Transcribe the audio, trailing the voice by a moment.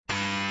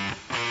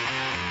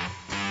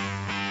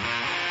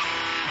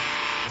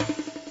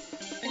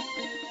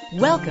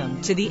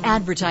Welcome to The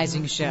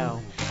Advertising Show,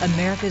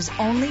 America's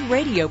only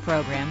radio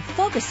program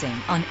focusing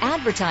on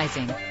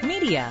advertising,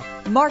 media,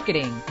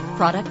 marketing,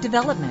 product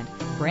development,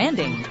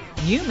 branding,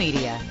 new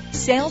media,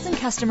 sales, and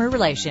customer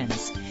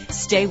relations.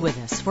 Stay with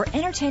us for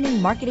entertaining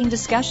marketing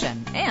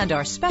discussion and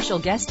our special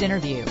guest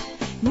interview.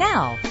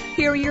 Now,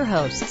 here are your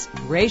hosts,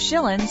 Ray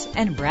Schillens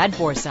and Brad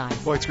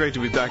Forsythe. Well, it's great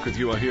to be back with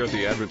you here at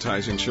The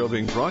Advertising Show,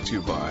 being brought to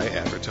you by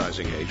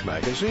Advertising Age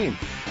Magazine.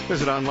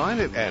 Visit online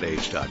at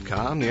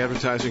adage.com. The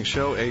Advertising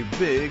Show, a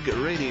big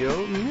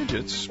radio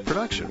midgets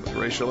production with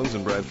Ray Schillens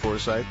and Brad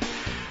Forsythe.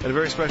 And a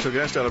very special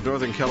guest out of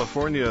Northern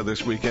California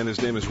this weekend.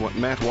 His name is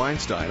Matt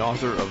Weinstein,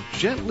 author of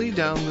Gently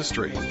Down the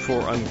Street,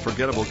 4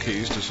 Unforgettable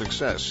Keys to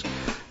Success.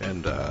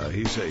 And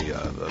he's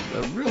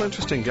a real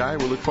interesting guy.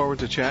 We look forward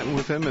to chatting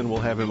with him, and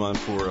we'll have him on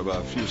for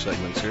about a few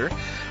segments here.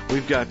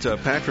 We've got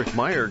Patrick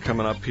Meyer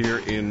coming up here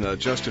in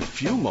just a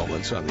few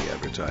moments on the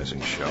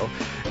Advertising Show.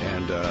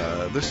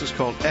 And this is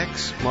called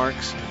X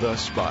Marks the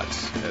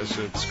Spots, as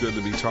it's good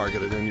to be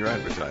targeted in your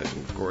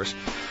advertising, of course.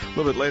 A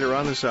little bit later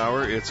on this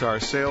hour, it's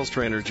our sales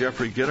trainer,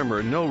 Jeffrey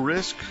Gittimer. No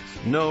risk,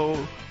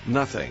 no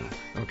nothing.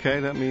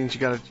 Okay, that means you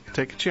got to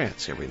take a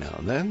chance every now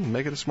and then.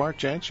 Make it a smart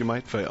chance. You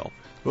might fail.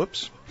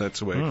 Whoops, that's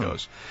the way it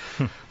goes.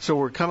 So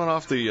we're coming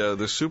off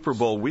the Super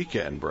Bowl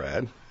weekend,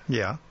 Brad.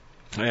 Yeah.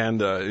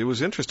 And it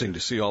was interesting to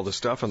see all the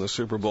stuff on the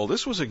Super Bowl.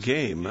 This was a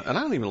game, and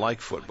I don't even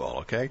like football,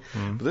 okay?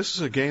 But this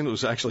is a game that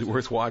was actually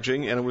worth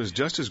watching, and it was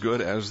just as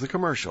good as the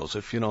commercials,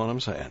 if you know what I'm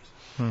saying.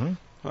 All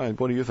right,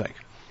 what do you think?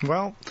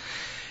 Well,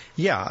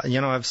 yeah,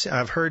 you know,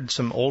 I've heard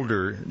some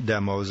older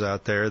demos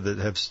out there that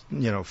have,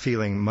 you know,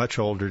 feeling much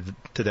older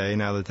today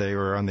now that they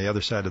were on the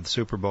other side of the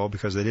Super Bowl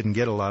because they didn't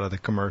get a lot of the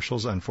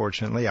commercials,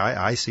 unfortunately.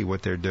 I see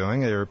what they're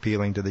doing. They're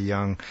appealing to the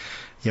young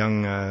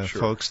Sure.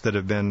 folks that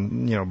have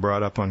been, you know,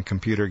 brought up on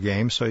computer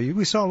games. So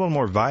we saw a little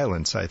more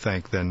violence, I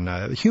think,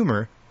 than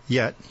humor.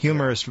 Yet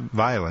humorous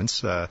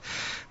violence,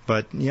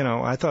 but you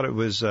know, I thought it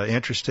was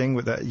interesting.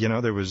 With that, you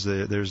know, there's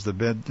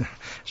been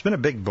a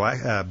big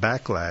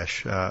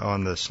backlash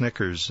on the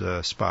Snickers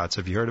spots.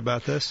 Have you heard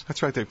about this?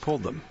 That's right, they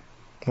pulled them.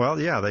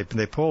 Well, yeah,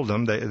 they pulled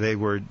them. They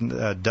were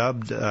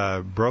dubbed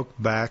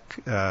Brokeback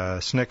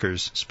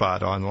Snickers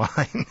spot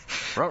online.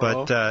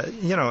 But,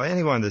 you know,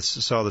 anyone that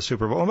saw the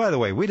Super Bowl, and by the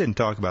way, we didn't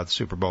talk about the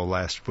Super Bowl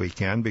last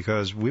weekend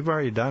because we've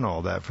already done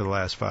all that for the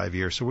last 5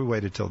 years, so we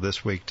waited till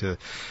this week to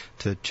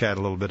chat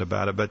a little bit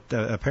about it. But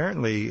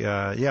apparently,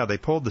 yeah, they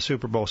pulled the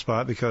Super Bowl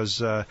spot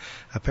because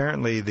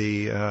apparently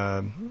you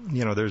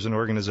know, there's an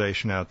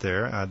organization out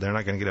there. They're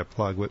not going to get a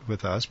plug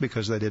with us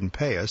because they didn't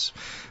pay us,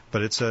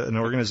 but it's an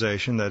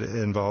organization that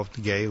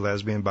involved gay,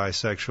 lesbian,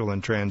 bisexual,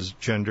 and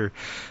transgender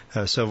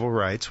civil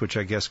rights, which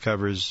I guess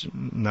covers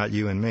not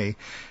you and me.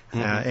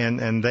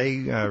 And they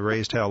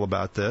raised hell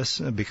about this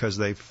because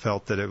they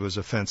felt that it was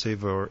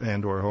offensive or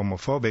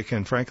homophobic.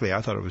 And frankly,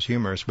 I thought it was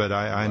humorous, but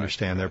I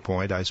understand their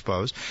point, I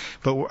suppose.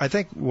 But I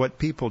think what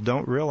people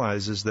don't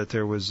realize is that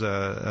there was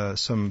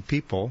some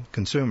people,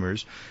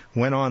 consumers,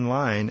 went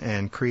online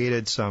and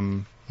created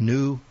some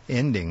new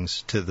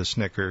endings to the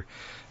Snicker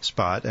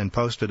spot and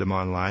posted them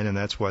online, and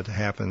that's what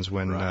happens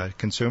when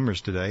consumers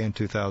today in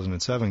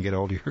 2007 get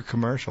hold of your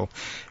commercial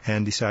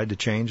and decide to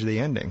change the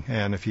ending.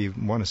 And if you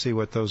want to see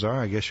what those are,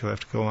 I guess you'll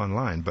have to go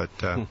online. But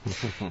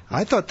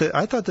I thought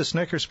the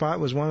Snicker spot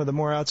was one of the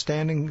more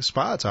outstanding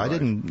spots. I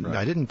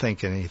didn't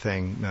think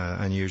anything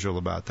unusual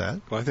about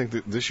that. Well, I think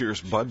that this year's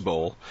Bud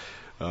Bowl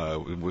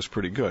was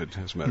pretty good,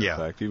 as a matter of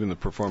fact. Even the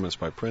performance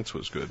by Prince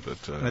was good.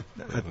 But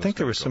I think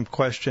there was some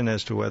question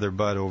as to whether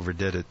Bud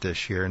overdid it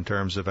this year in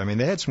terms of, I mean,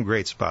 they had some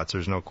great spots.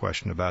 There's no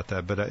question about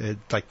that.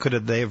 But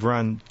could they have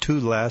run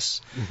 2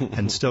 less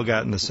and still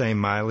gotten the same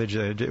mileage?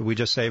 We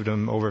just saved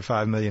them over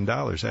 $5 million.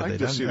 I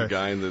just see the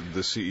guy in the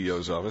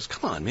CEO's office.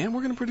 Come on, man,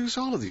 we're going to produce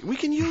all of these. We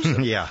can use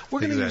them. We're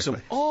going to use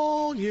them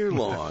all year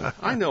long.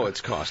 I know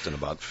it's costing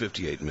about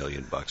 $58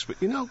 million, but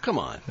you know, come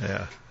on.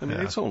 I mean,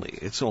 it's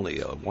only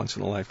a once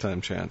in a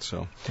lifetime chance.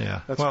 So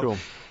that's cool.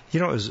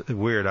 You know, it was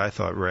weird, I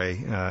thought,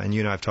 Ray, and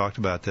you and I have talked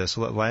about this.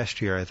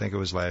 Last year,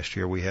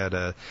 we had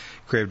a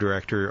creative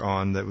director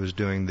on that was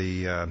doing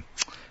the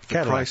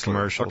Cadillac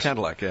commercials. Oh,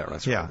 Cadillac,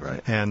 that's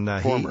right. And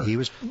he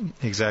was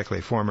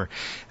former.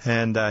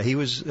 And he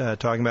was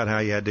talking about how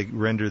you had to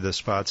render the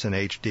spots in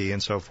HD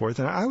and so forth.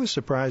 And I was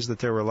surprised that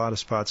there were a lot of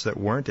spots that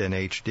weren't in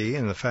HD,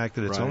 and the fact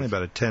that it's only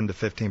about a 10 to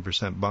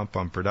 15% bump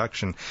on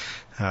production.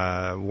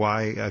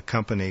 Why a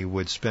company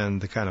would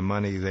spend the kind of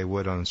money they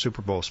would on a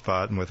Super Bowl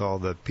spot, and with all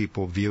the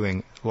people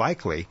viewing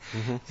likely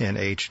in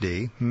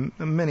HD,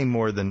 many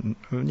more than,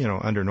 you know,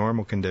 under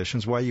normal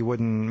conditions, why you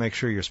wouldn't make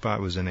sure your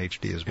spot was in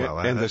HD as well.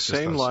 And the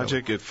same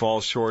logic, it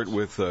falls short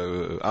with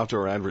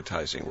outdoor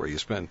advertising, where you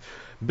spend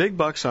big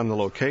bucks on the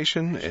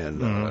location and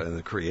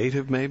the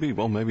creative, maybe.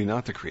 Well, maybe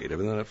not the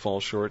creative, and then it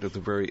falls short at the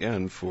very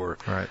end for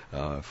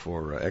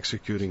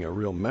executing a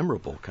real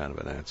memorable kind of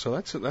an ad. So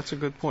that's a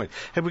good point.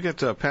 Hey, we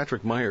got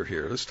Patrick Meyer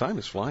here. This time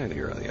is flying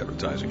here on the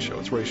Advertising Show.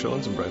 It's Ray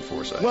Schillens and Brad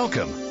Forsythe.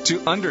 Welcome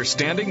to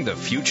Understanding the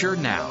Future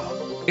Now.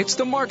 It's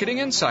the Marketing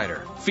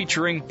Insider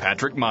featuring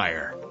Patrick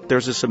Meyer.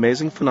 There's this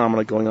amazing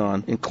phenomenon going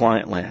on in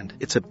client land.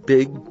 It's a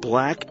big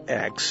black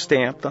X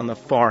stamped on the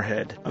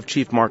forehead of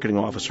chief marketing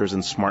officers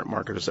and smart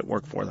marketers that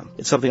work for them.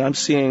 It's something I'm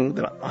seeing,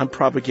 that I'm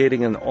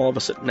propagating, and all of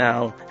us that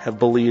now have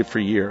believed for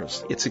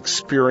years. It's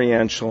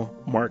experiential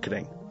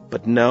marketing.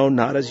 But no,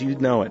 not as you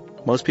know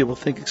it. Most people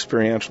think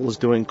experiential is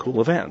doing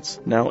cool events.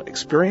 No,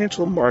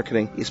 experiential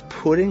marketing is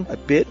putting a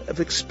bit of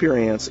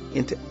experience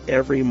into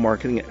every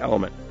marketing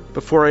element.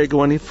 Before I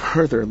go any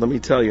further, let me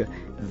tell you,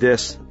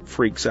 this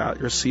freaks out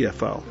your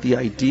CFO. The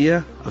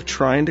idea of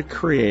trying to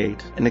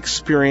create an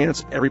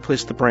experience every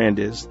place the brand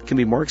is can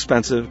be more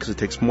expensive because it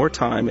takes more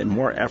time and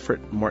more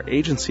effort, more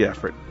agency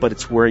effort, but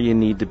it's where you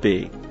need to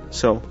be.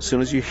 So as soon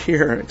as you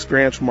hear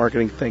experiential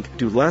marketing, think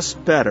do less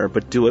better,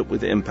 but do it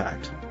with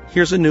impact.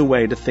 Here's a new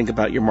way to think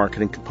about your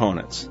marketing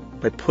components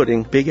by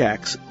putting big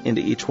X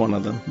into each one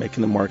of them,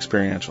 making them more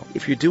experiential.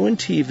 If you're doing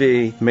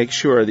TV, make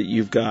sure that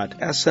you've got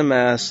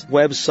SMS,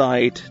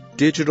 website,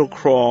 digital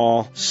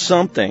crawl,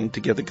 something to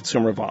get the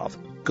consumer involved.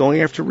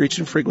 Going after reach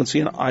and frequency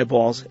and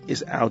eyeballs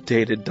is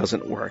outdated,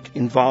 doesn't work.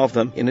 Involve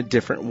them in a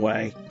different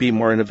way. Be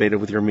more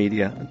innovative with your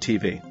media and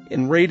TV.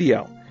 In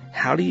radio,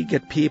 how do you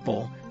get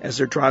people, as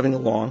they're driving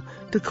along,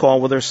 to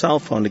call with their cell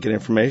phone to get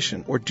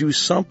information or do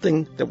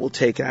something that will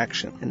take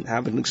action and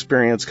have an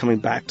experience coming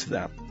back to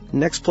them?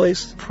 Next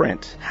place,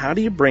 print. How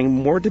do you bring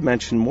more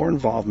dimension, more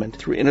involvement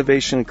through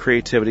innovation and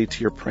creativity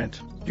to your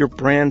print? Your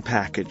brand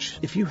package,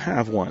 if you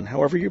have one,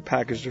 however your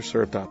packages are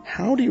served up,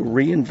 how do you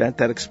reinvent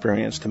that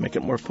experience to make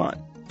it more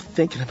fun?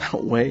 Thinking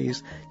about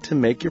ways to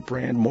make your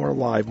brand more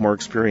alive, more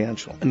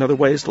experiential. Another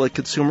way is to let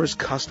consumers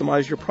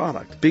customize your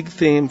product. Big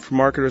theme for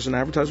marketers and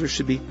advertisers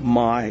should be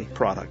my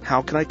product.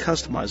 How can I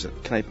customize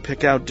it? Can I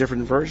pick out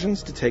different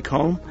versions to take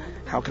home?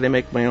 How can I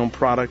make my own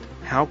product?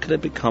 How can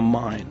it become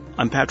mine?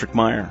 I'm Patrick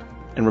Meyer,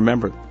 and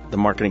remember, the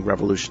marketing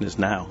revolution is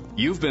now.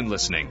 You've been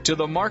listening to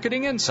The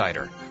Marketing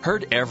Insider,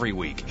 heard every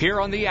week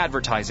here on The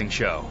Advertising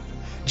Show.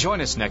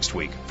 Join us next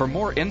week for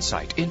more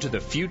insight into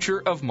the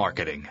future of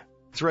marketing.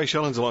 It's Ray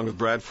Shillings along with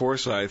Brad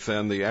Forsythe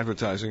and The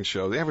Advertising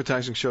Show.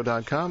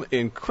 TheAdvertisingShow.com,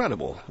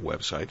 incredible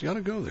website. You ought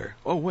to go there.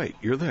 Oh, wait,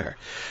 you're there.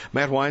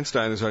 Matt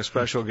Weinstein is our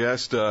special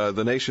guest,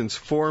 the nation's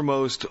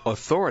foremost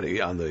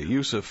authority on the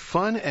use of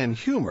fun and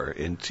humor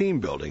in team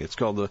building. It's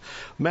called the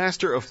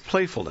Master of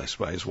Playfulness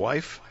by his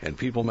wife and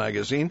People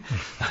magazine.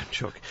 I'm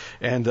joking.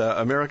 And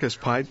America's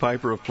Pied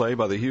Piper of Play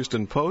by the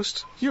Houston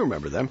Post. You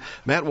remember them.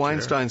 Matt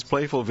Weinstein's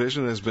playful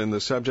vision has been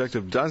the subject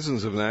of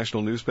dozens of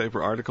national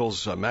newspaper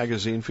articles,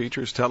 magazine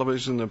features,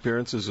 television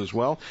appearances as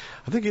well.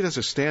 I think he does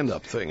a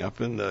stand-up thing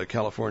up in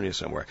California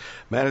somewhere.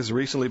 Matt has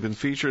recently been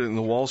featured in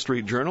the Wall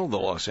Street Journal, the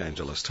Los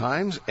Angeles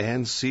Times,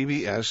 and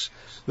CBS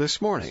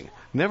This Morning.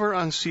 Never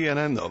on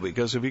CNN, though,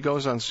 because if he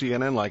goes on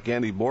CNN like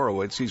Andy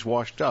Borowitz, he's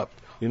washed up.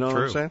 You know what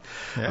I'm saying?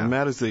 Yeah.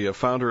 Matt is the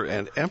founder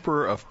and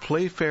emperor of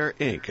Playfair,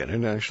 Inc., an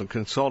international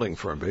consulting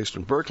firm based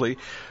in Berkeley,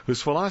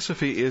 whose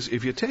philosophy is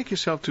if you take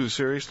yourself too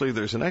seriously,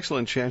 there's an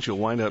excellent chance you'll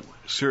wind up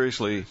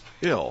seriously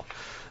ill.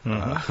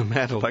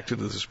 Matt elected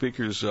to the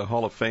Speakers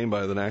Hall of Fame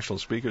by the National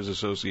Speakers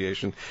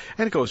Association,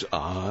 and it goes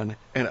on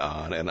and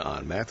on and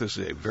on. Matt, this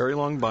is a very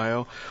long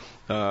bio.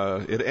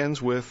 It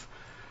ends with,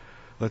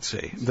 let's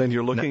see, then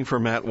you're looking for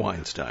Matt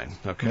Weinstein.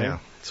 Okay. Yeah.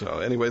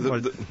 So anyway,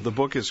 the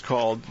book is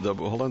called the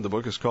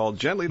book is called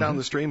Gently Down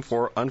the Stream: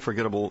 4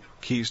 Unforgettable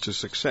Keys to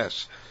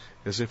Success.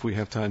 As if we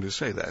have time to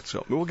say that.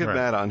 So we'll get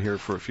Matt on here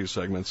for a few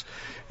segments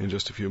in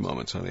just a few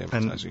moments on the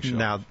Advertising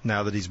Show.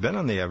 Now that he's been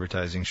on the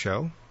Advertising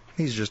Show,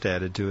 he's just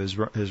added to his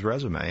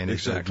resume. And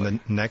exactly. The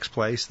next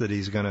place that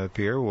he's going to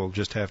appear, we'll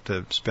just have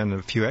to spend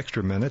a few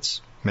extra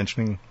minutes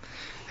mentioning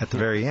at the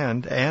very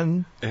end.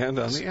 And on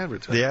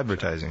the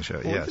Advertising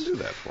Show, well, yes. We can do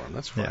that for him.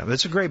 That's fine. Yeah,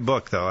 it's a great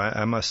book, though,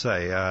 I must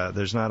say.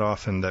 There's not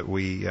often that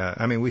we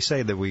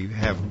say that we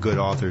have good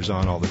authors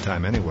on all the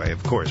time anyway.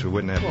 Of course, we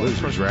wouldn't have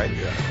losers, right?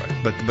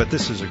 Yeah, right. But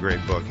this is a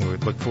great book, and we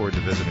look forward to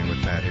visiting with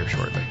Matt here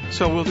shortly.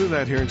 So we'll do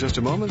that here in just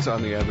a moment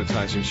on the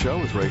Advertising Show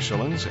with Ray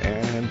Shillings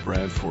and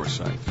Brad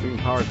Forsythe. Being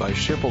powered by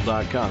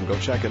Schipple.com. Go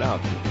check it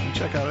out.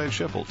 Check out Ed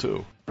Schipple,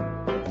 too.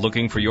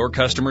 Looking for your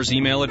customer's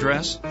email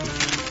address?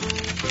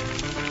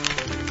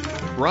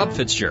 Rob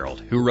Fitzgerald,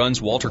 who runs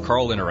Walter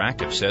Carl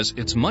Interactive, says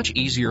it's much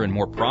easier and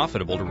more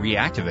profitable to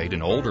reactivate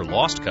an old or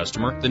lost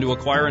customer than to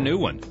acquire a new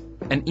one.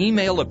 An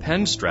email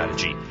append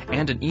strategy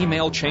and an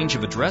email change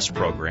of address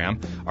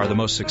program are the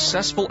most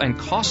successful and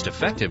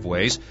cost-effective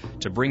ways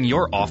to bring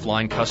your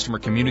offline customer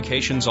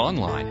communications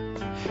online.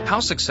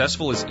 How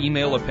successful is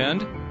email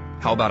append?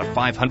 How about a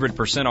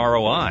 500%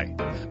 ROI?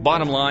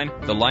 Bottom line,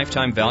 the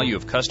lifetime value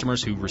of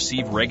customers who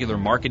receive regular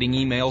marketing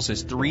emails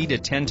is 3 to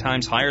 10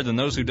 times higher than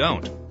those who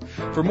don't.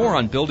 For more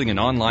on building an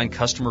online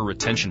customer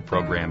retention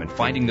program and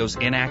finding those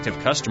inactive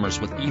customers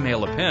with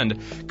email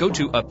append, go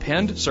to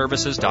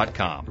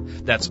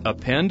appendservices.com. That's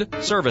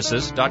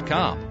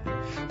appendservices.com.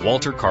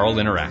 Walter Carl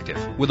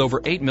Interactive, with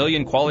over 8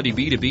 million quality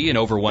B2B and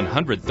over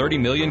 130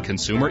 million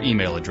consumer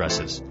email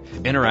addresses.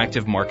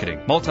 Interactive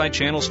marketing,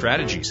 multi-channel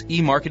strategies,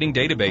 e-marketing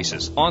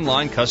databases,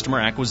 online customer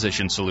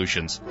acquisition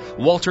solutions.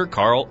 Walter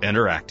Carl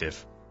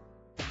Interactive.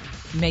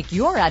 Make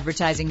your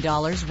advertising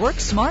dollars work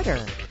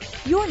smarter.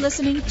 You're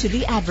listening to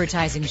The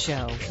Advertising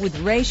Show with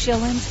Ray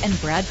Schillens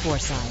and Brad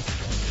Forsythe.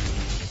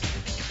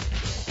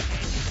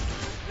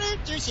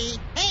 Fruit juicy.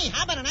 Hey,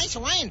 how about a nice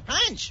Hawaiian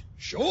punch?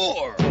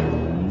 Sure.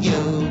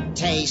 You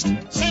taste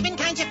 7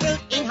 kinds of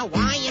fruit in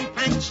Hawaiian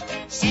punch.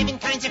 7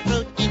 kinds of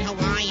fruit in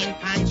Hawaiian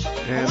punch.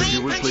 And if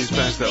you would please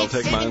pass that, I'll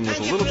take mine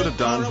with a little bit of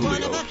Don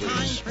Julio,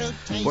 please.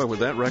 Boy, would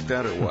that wreck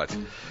that or what?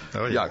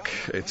 Oh, yeah. Yuck.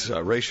 It's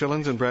Ray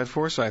Schillens and Brad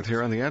Forsythe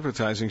here on The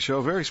Advertising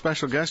Show. Very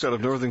special guest out of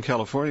Northern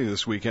California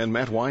this weekend.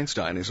 Matt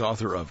Weinstein is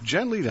author of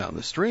Gently Down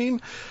the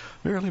Stream,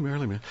 Merrily,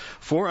 Merrily, Merrily,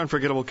 4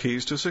 Unforgettable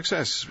Keys to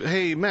Success.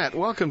 Hey, Matt,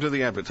 welcome to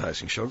The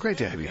Advertising Show. Great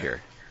to have you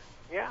here.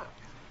 Yeah.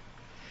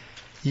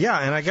 Yeah,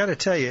 and I got to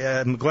tell you,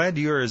 I'm glad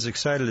you're as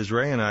excited as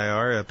Ray and I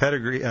are.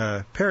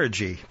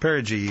 Perigee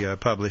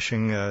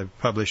Publishing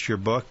published your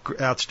book.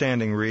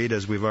 Outstanding read,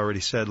 as we've already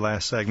said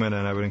last segment,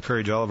 and I would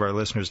encourage all of our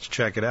listeners to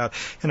check it out.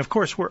 And, of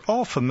course, we're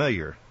all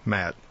familiar,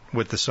 Matt,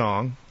 with the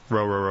song,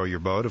 Row, Row, Row Your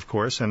Boat, of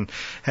course. And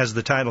as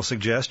the title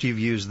suggests, you've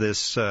used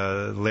this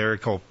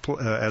lyric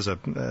as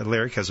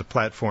a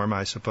platform,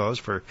 I suppose,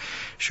 for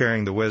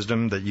sharing the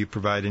wisdom that you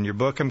provide in your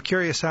book. I'm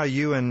curious how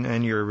you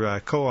and your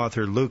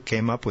co-author Luke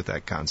came up with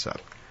that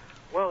concept.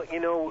 Well,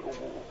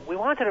 we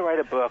wanted to write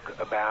a book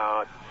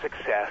about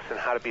success and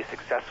how to be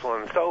successful.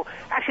 And so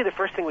actually the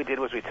first thing we did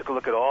was we took a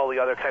look at all the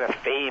other kind of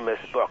famous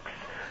books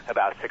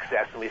about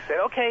success, and we said,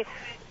 okay,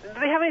 do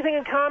they have anything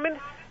in common?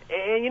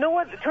 And you know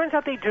what? It turns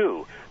out they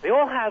do. They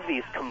all have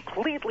these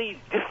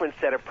completely different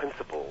set of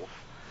principles,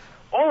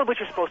 all of which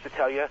are supposed to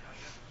tell you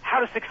how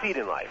to succeed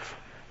in life.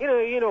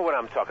 You know what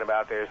I'm talking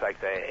about. There's like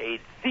the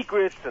 8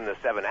 secrets and the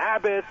 7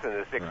 habits and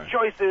the 6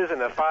 choices and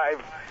the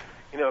 5,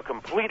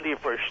 completely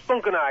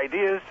verstunken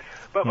ideas.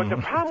 But the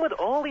problem with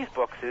all these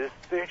books is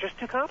they're just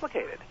too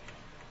complicated.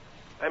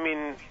 I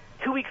mean,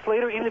 2 weeks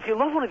later, even if you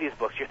love one of these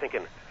books, you're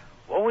thinking,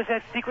 what was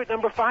that secret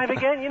number 5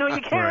 again? You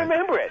can't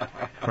remember it.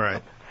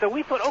 Right. So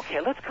we thought,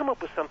 okay, let's come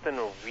up with something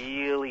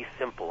really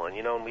simple. And,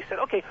 and we said,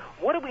 okay,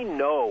 what do we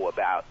know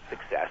about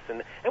success?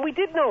 And we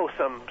did know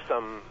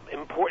some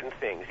important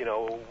things.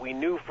 We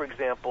knew, for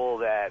example,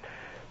 that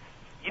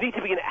you need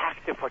to be an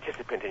active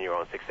participant in your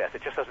own success.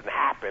 It just doesn't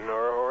happen,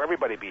 or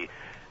everybody be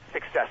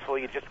successful.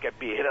 You just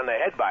be hit on the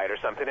head by it or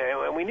something.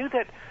 And we knew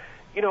that,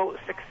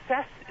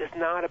 success is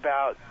not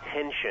about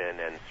tension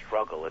and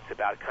struggle. It's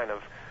about kind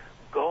of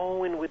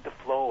going with the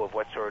flow of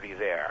what's already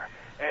there.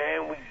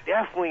 And we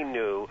definitely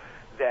knew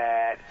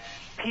that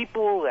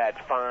people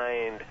that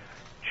find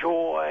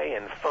joy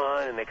and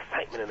fun and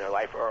excitement in their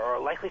life are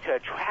likely to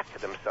attract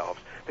to themselves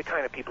the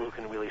kind of people who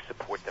can really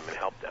support them and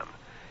help them.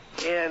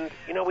 And,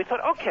 we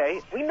thought,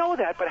 okay, we know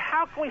that, but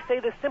how can we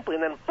say this simply?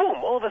 And then,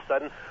 boom, all of a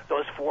sudden,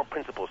 those 4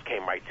 principles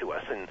came right to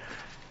us. And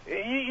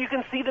you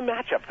can see the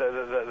matchup.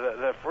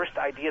 The first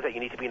idea that you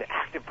need to be an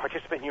active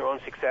participant in your own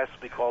success,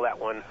 we call that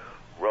one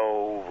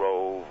row,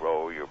 row,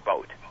 row your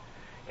boat.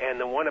 And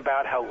the one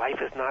about how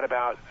life is not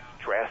about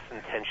stress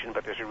and tension,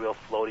 but there's a real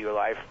flow to your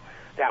life,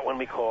 that one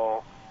we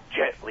call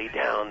gently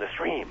down the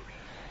stream.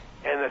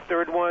 And the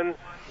third one,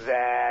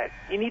 that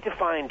you need to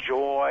find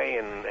joy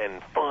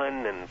and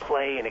fun and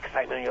play and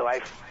excitement in your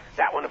life,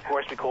 that one, of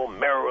course, we call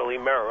merrily,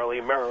 merrily,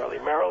 merrily,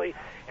 merrily.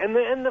 And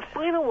the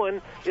final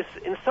one is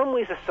in some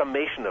ways a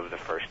summation of the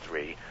first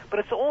 3, but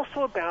it's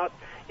also about,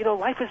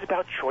 life is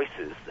about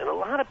choices, and a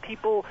lot of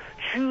people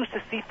choose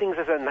to see things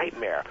as a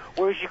nightmare,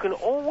 whereas you can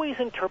always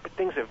interpret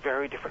things a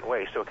very different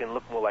way, so it can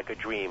look more like a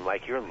dream,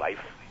 like your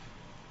life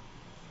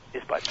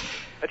is but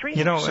a dream.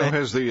 So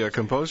has the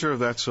composer of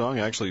that song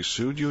actually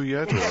sued you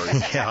yet? Or?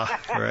 Yeah,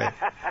 right.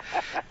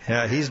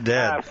 Yeah, he's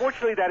dead.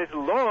 Fortunately, that is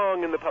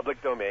long in the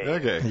public domain.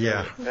 Okay.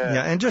 Yeah.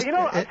 And just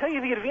I'll tell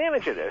you the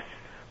advantage of this.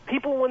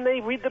 People, when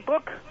they read the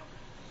book,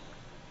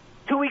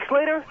 2 weeks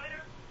later,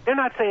 they're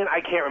not saying,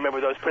 I can't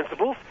remember those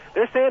principles.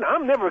 They're saying,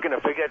 I'm never going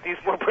to forget these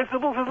 4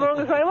 principles as long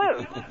as I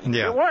live.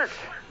 Yeah. It works.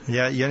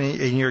 Yeah,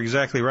 and you're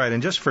exactly right.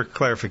 And just for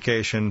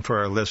clarification for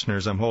our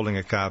listeners, I'm holding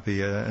a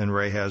copy, and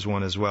Ray has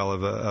one as well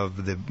of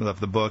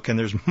the book. And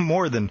there's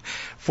more than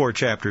 4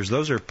 chapters.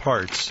 Those are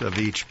parts of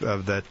each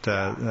of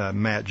that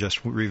Matt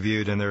just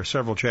reviewed, and there are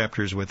several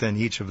chapters within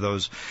each of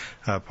those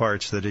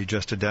parts that he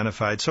just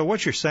identified. So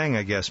what you're saying,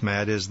 I guess,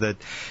 Matt, is that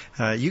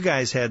you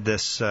guys had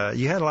this.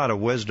 You had a lot of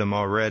wisdom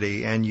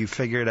already, and you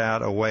figured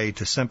out a way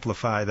to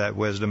simplify that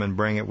wisdom and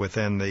bring it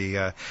within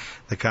the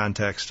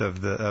context of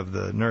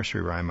the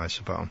nursery rhyme, I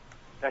suppose.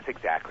 That's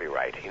exactly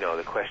right.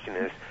 The question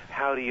is,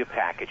 how do you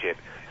package it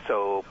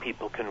so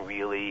people can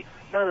really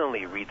not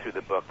only read through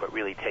the book, but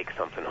really take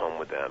something home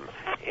with them?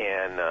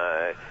 And,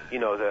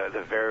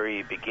 the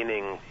very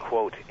beginning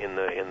quote in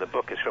the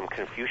book is from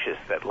Confucius,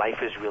 that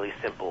life is really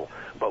simple,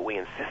 but we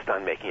insist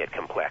on making it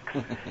complex.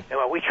 And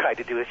what we tried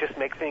to do is just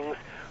make things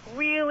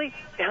really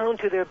down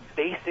to their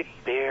basic,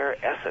 bare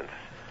essence.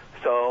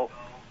 So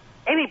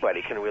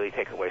anybody can really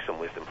take away some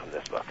wisdom from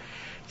this book.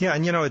 Yeah,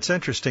 and it's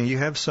interesting. You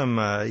have some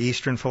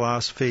Eastern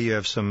philosophy. You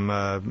have some,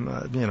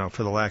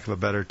 for the lack of a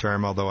better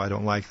term, although I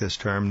don't like this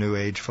term, New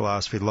Age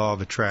philosophy, law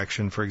of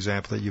attraction, for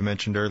example, that you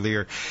mentioned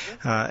earlier.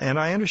 And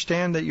I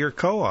understand that your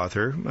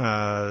co-author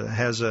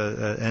has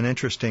an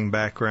interesting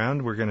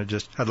background.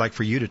 I'd like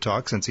for you to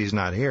talk, since he's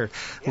not here,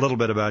 a little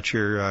bit about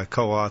your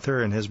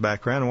co-author and his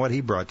background and what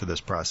he brought to this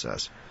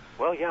process.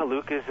 Well, yeah,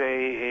 Luke is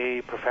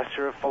a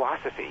professor of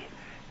philosophy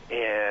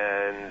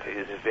and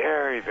is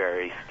very,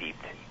 very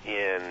steeped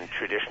in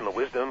traditional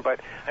wisdom, but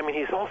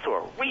he's also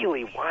a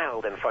really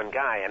wild and fun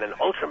guy and an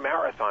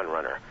ultra-marathon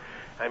runner.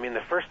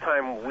 The first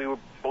time we were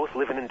both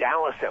living in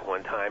Dallas at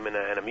one time, and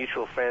a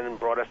mutual friend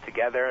brought us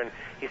together, and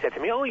he said to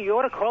me, "Oh, you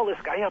ought to call this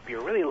guy up. You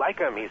really like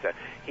him.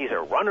 He's a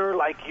runner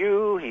like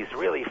you. He's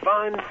really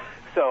fun."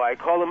 So I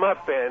call him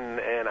up, and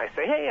I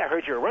say, "Hey, I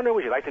heard you're a runner.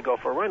 Would you like to go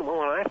for a run?" Well,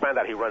 when I found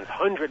out he runs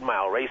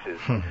 100-mile races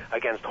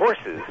against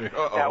horses,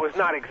 that was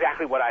not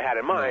exactly what I had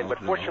in mind. But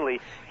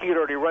fortunately, he had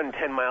already run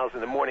 10 miles in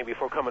the morning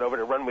before coming over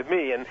to run with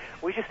me, and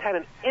we just had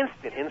an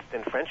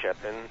instant friendship,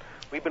 and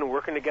we've been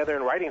working together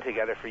and writing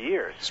together for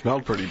years.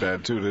 Smelled pretty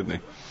bad, too, didn't he?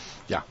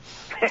 Yeah.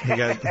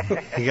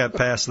 He got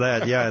past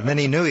that, yeah, and then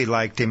he knew he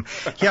liked him.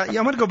 Yeah, I'm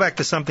going to go back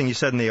to something you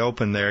said in the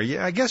open there.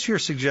 I guess you're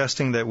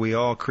suggesting that we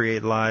all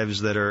create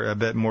lives that are a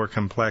bit more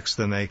complex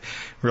than they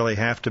really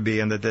have to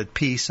be, and that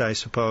peace, I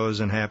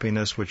suppose, and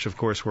happiness, which of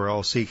course we're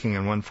all seeking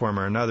in one form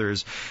or another,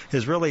 is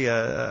really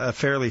a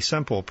fairly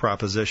simple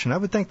proposition. I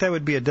would think that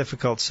would be a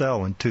difficult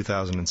sell in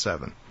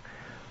 2007.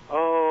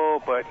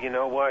 Oh, but you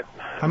know what?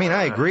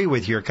 I agree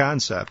with your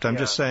concept. I'm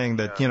just saying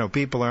that,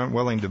 people aren't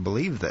willing to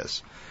believe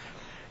this.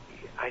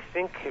 I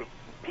think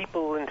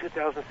people in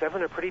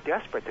 2007 are pretty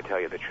desperate, to tell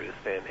you the truth,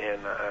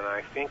 and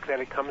I think that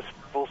it comes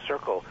full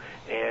circle,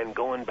 and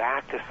going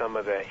back to some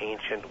of the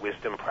ancient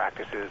wisdom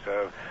practices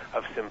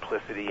of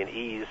simplicity and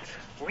ease,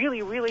 really,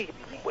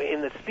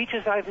 in the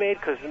speeches I've made,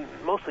 because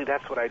mostly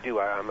that's what I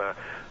do. I'm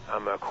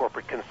a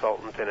corporate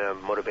consultant and a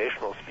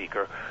motivational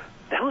speaker.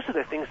 Those are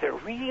the things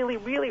that really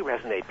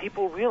resonate.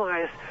 People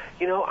realize,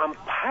 I'm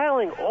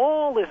piling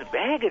all this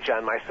baggage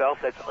on myself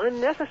that's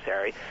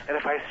unnecessary, and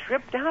if I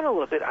strip down a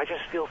little bit, I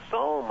just feel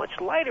so much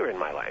lighter in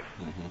my life.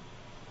 Mm-hmm.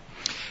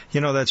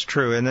 That's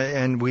true,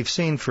 and we've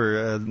seen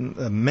for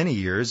many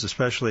years,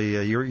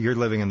 especially you're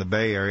living in the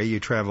Bay Area. You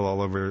travel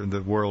all over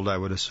the world, I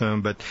would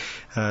assume, but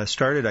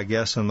started, I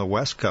guess, on the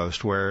West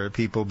Coast, where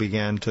people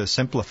began to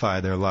simplify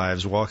their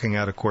lives, walking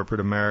out of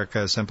corporate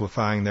America,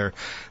 simplifying their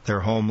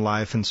home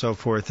life, and so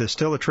forth. Is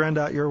still a trend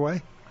out your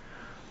way?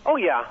 Oh,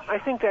 yeah, I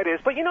think that is.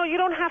 But, you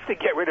don't have to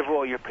get rid of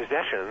all your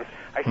possessions.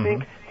 I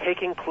think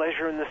taking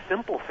pleasure in the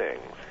simple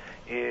things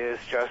is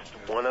just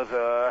one of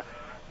the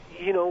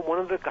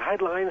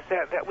guidelines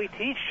that we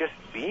teach, just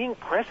being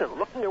present,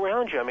 looking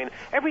around you.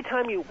 Every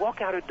time you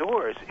walk out of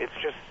doors, it's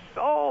just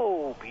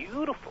so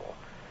beautiful.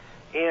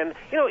 And,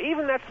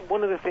 even that's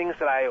one of the things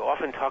that I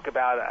often talk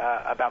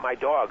about my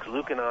dogs.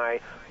 Luke and I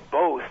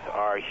both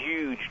are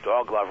huge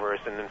dog lovers,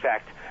 and in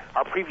fact,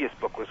 our previous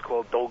book was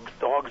called Dogs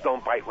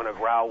Don't Bite When a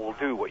Growl Will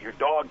Do, What Your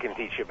Dog Can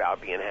Teach You About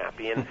Being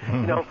Happy. And,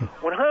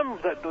 when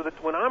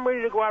I'm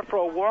ready to go out for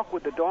a walk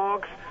with the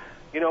dogs,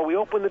 we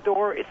open the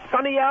door, it's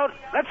sunny out,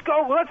 let's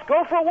go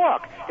for a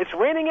walk. It's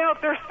raining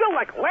out, they're still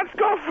like, let's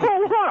go for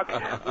a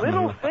walk.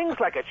 Little things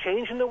like a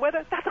change in the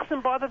weather, that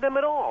doesn't bother them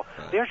at all.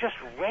 They're just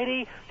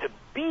ready to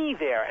be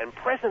there and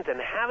present and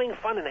having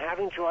fun and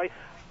having joy,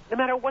 no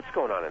matter what's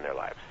going on in their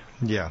lives.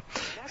 Yeah.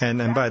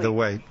 And by the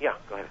way, yeah,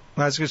 go ahead.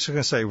 I was just going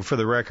to say, for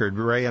the record,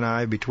 Ray and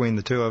I, between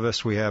the two of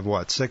us, we have,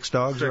 6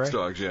 dogs, Six Ray?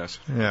 dogs, yes.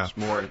 Yeah. It's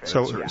more.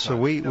 So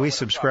we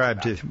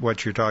subscribe to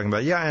what you're talking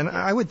about. Yeah, and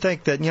I would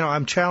think that,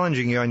 I'm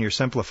challenging you on your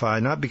simplify,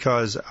 not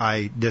because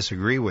I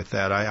disagree with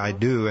that. I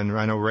do, and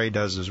I know Ray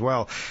does as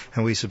well,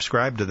 and we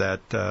subscribe to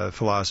that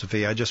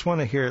philosophy. I just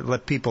want to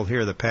let people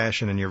hear the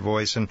passion in your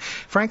voice, and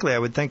frankly, I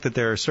would think that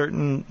there are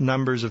certain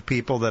numbers of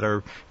people that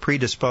are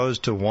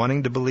predisposed to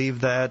wanting to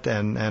believe that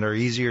and are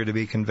easier to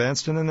be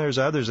convinced, and then there's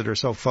others that are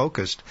so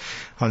focused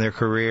on their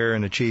career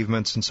and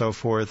achievements and so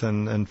forth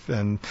and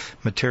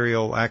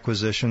material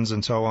acquisitions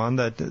and so on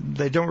that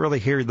they don't really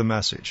hear the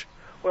message.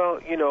 Well,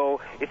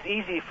 it's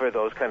easy for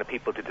those kind of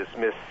people to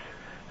dismiss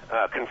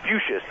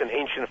Confucius, an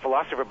ancient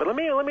philosopher, but let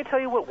me tell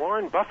you what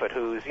Warren Buffett,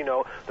 who's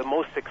the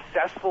most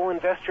successful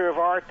investor of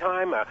our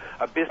time,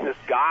 a business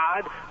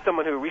god,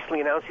 someone who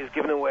recently announced he's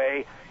given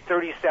away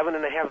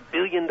 $37.5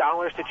 billion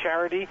to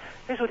charity.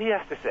 Here's what he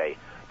has to say.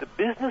 The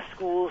business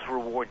schools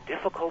reward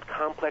difficult,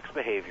 complex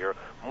behavior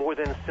more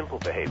than simple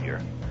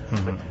behavior.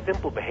 But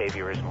simple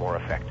behavior is more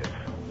effective.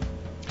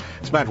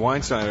 It's Matt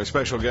Weinstein, our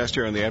special guest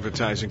here on the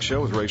Advertising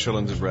Show with Ray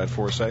Schillens and Brad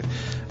Forsythe.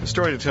 A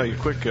story to tell you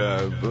quick,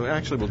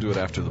 actually we'll do it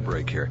after the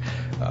break here,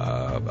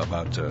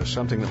 about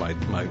something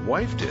that my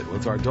wife did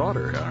with our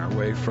daughter on our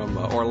way from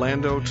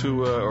Orlando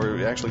to,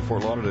 or actually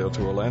Fort Lauderdale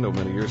to Orlando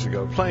many years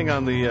ago, playing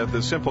on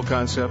the simple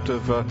concept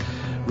of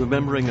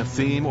remembering a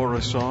theme or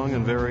a song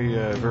and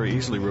very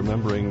easily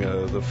remembering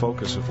the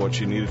focus of what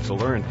she needed to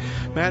learn.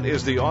 Matt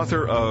is the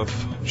author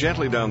of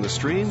Gently Down the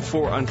Stream,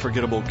 4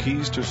 Unforgettable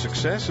Keys to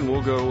Success, and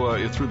we'll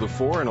go through the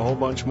 4 and a whole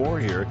bunch more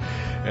here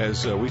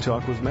as we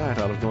talk with Matt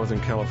out of Northern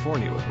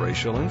California with Ray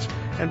Schillens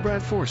and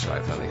Brad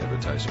Forsythe on the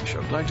Advertising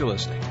Show. Glad you're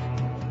listening.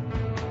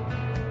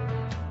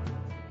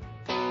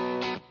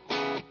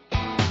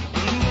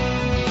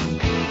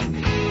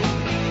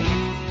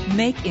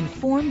 Make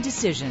informed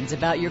decisions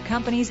about your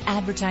company's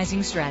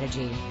advertising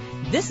strategy.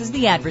 This is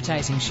The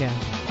Advertising Show.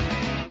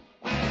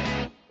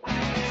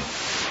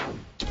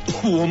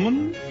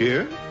 Woman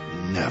here?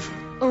 Never.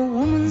 A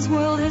woman's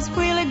world has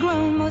really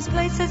grown. Most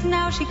places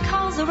now she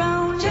calls her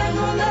own.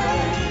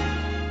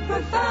 Gentlemen,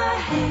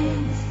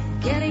 provides.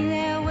 Getting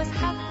there was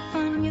half the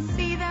fun. You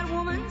see that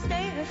woman's day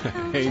has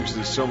come. Age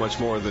is so much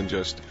more than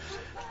just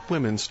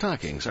women's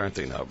stockings, aren't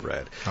they now,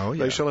 Brad? Oh,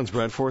 yeah. Ray Schillens,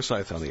 Brad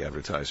Forsythe on the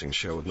Advertising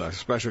Show with my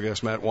special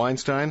guest, Matt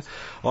Weinstein,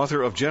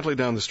 author of Gently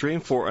Down the Stream,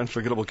 4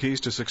 Unforgettable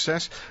Keys to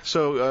Success.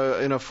 So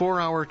in a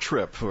 4-hour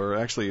trip, or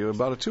actually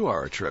about a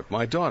 2-hour trip,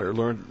 my daughter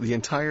learned the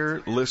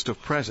entire list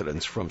of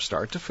presidents from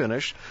start to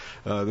finish.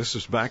 This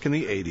was back in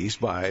the 80s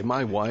by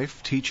my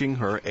wife teaching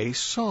her a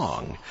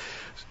song.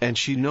 And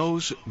she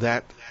knows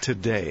that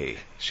today.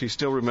 She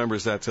still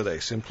remembers that today.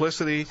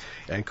 Simplicity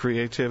and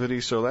creativity.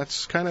 So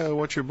that's kind of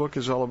what your book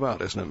is all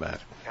about, isn't it, Matt?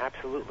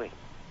 Absolutely.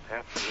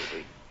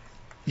 Absolutely.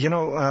 You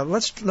know,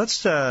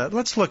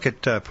 let's look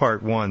at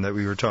part 1 that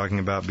we were talking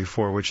about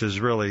before, which is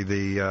really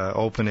the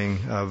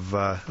opening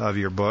of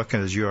your book,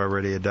 and as you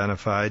already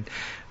identified,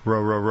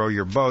 row, row, row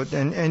your boat.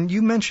 And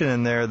you mentioned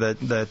in there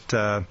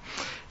that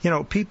you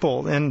know,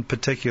 people in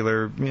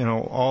particular, you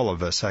know, all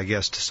of us, I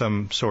guess, to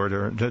some sort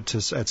or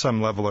at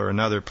some level or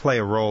another, play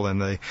a role in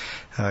the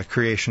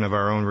creation of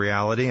our own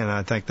reality, and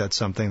I think that's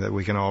something that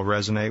we can all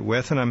resonate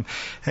with.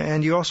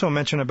 And you also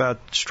mentioned about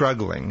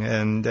struggling,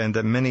 and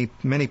that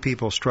many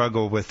people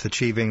struggle with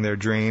achieving their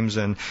dreams,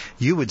 and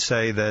you would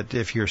say that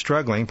if you're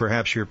struggling,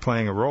 perhaps you're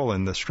playing a role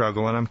in the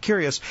struggle. And I'm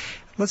curious,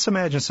 let's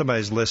imagine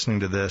somebody's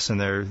listening to this and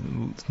they're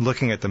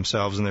looking at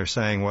themselves and they're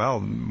saying,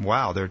 well,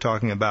 wow, they're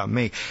talking about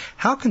me.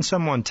 How can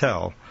someone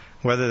tell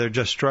whether they're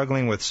just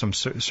struggling with some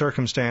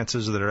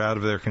circumstances that are out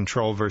of their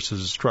control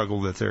versus a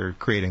struggle that they're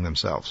creating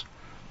themselves?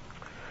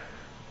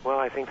 Well,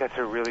 I think that's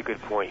a really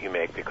good point you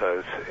make,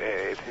 because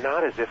it's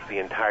not as if the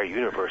entire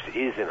universe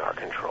is in our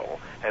control,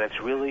 and it's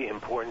really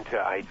important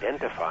to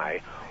identify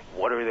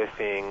what are the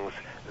things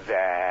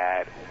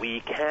that we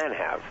can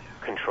have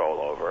control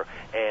over,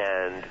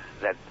 and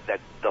that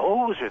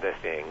those are the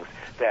things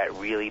that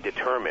really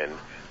determine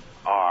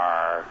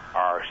our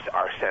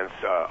sense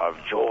of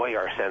joy,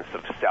 our sense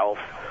of self,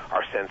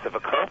 our sense of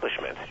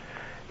accomplishment.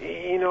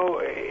 You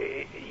know,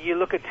 you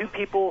look at two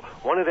people,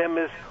 one of them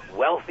is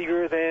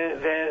wealthier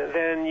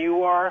than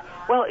you are.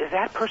 Well, is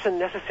that person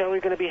necessarily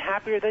going to be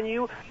happier than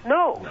you?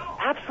 No,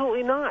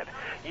 absolutely not.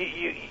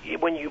 You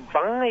when you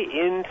buy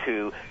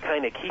into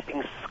kind of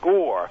keeping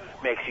score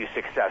makes you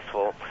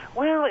successful,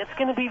 well, it's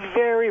going to be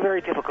very,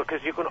 very difficult,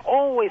 because you can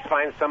always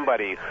find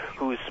somebody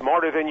who's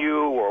smarter than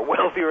you or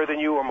wealthier than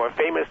you or more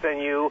famous than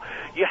you.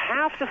 You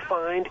have to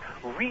find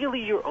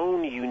really your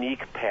own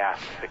unique path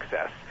to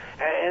success.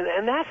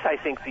 And that's, I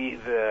think,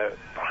 the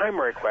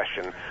primary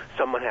question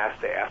someone has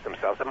to ask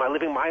themselves. Am I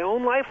living my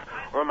own life,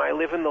 or am I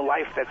living the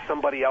life that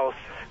somebody else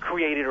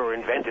created or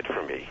invented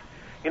for me?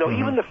 You know,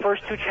 even the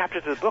first 2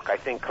 chapters of the book, I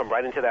think, come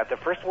right into that. The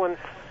first one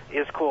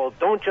is called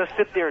Don't Just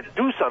Sit There,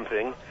 Do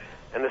Something.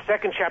 And the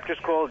second chapter is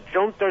called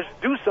Don't Just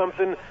Do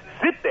Something,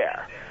 Sit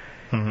There.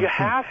 You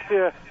have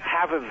to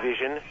have a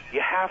vision.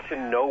 You have to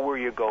know where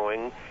you're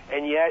going.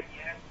 And yet,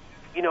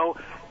 you know,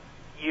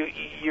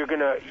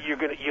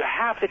 you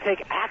have to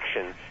take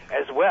action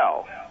as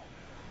well.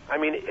 I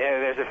mean,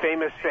 there's a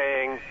famous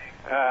saying,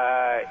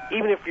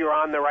 even if you're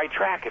on the right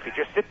track, if you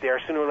just sit there,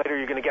 sooner or later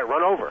you're going to get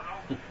run over.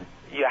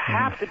 You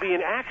have to be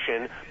in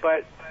action,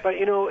 but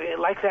you know,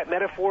 like that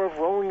metaphor of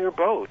rowing your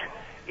boat,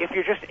 if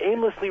you're just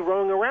aimlessly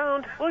rowing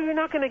around, well, you're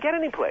not going to get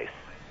any place.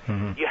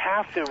 You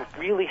have to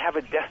really have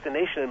a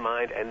destination in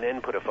mind and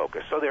then put a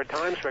focus. So there are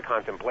times for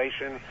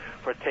contemplation,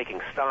 for taking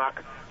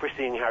stock, for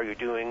seeing how you're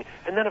doing,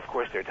 and then, of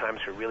course, there are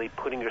times for really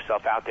putting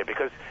yourself out there,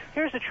 because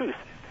here's the truth.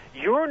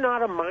 You're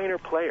not a minor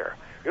player.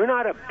 You're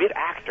not a bit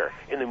actor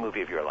in the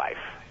movie of your life.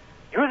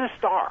 You're the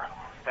star.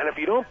 And if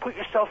you don't put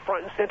yourself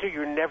front and center,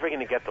 you're never going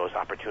to get those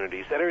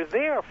opportunities that are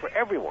there for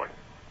everyone.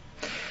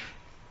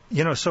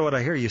 You know, so what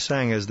I hear you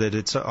saying is that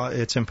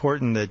it's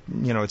important that,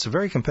 you know, it's a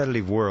very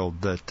competitive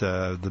world that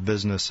the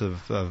business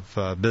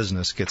of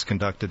business gets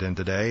conducted in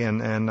today,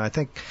 and I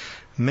think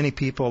many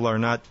people are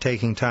not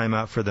taking time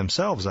out for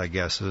themselves, I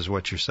guess, is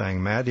what you're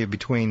saying, Matt.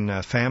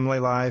 Between family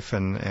life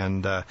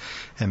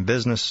and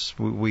business,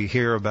 we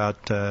hear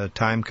about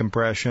time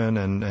compression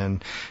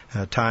and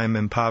time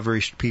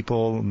impoverished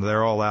people.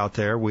 They're all out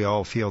there. We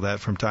all feel that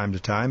from time to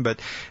time.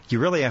 But you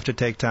really have to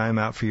take time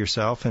out for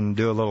yourself and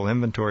do a little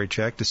inventory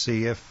check to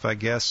see if, I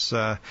guess,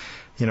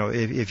 you know,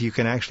 if you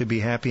can actually be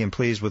happy and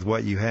pleased with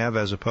what you have,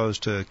 as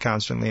opposed to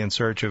constantly in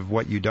search of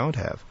what you don't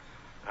have.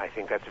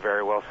 think that's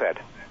very well said.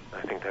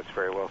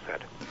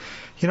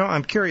 You know,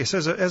 I'm curious,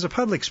 as a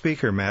public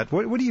speaker, Matt,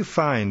 what do you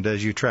find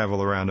as you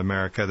travel around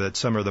America that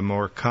some are the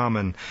more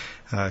common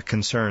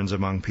concerns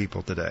among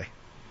people today?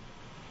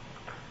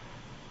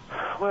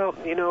 Well,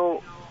 you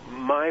know,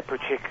 my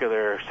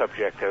particular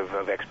subject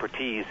of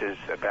expertise is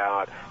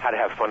about how to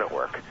have fun at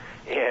work.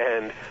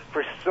 And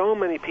for so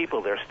many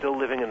people, they're still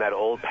living in that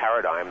old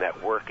paradigm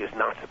that work is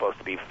not supposed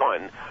to be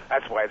fun.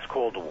 That's why it's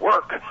called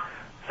work.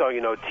 So,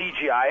 you know,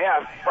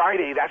 TGIF,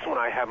 Friday, that's when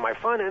I have my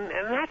fun. And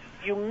that's,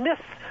 you miss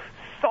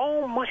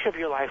so much of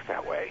your life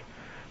that way.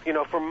 You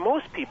know, for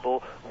most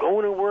people,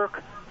 going to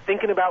work,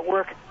 thinking about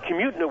work,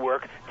 commuting to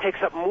work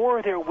takes up more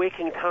of their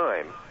waking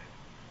time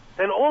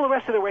than all the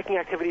rest of their waking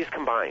activities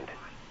combined.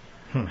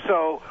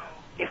 So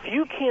if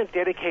you can't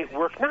dedicate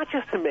work not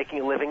just to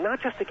making a living,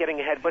 not just to getting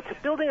ahead, but to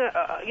building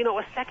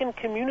a second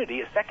community,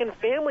 a second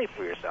family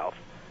for yourself,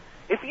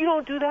 if you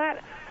don't do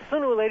that,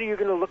 sooner or later you're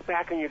going to look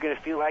back and you're going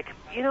to feel like,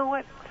 you know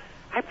what,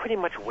 I pretty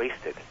much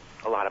wasted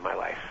a lot of my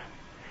life.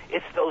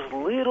 It's those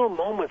little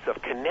moments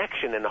of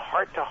connection and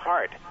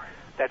heart-to-heart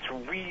that's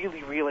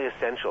really, really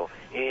essential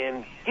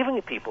in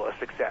giving people a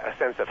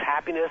sense of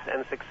happiness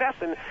and success.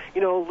 And,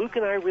 you know, Luke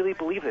and I really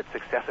believe that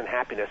success and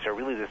happiness are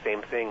really the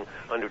same thing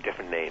under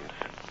different names.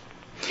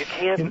 You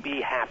can't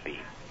be happy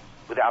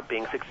without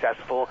being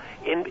successful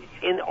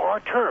in our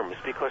terms,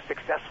 because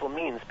successful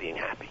means being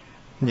happy.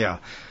 Yeah.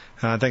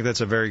 I think that's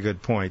a very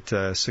good point.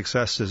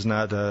 Success is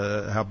not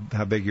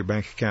how big your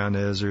bank account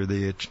is or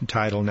the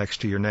title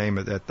next to your name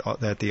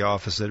at the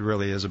office. It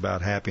really is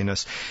about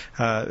happiness.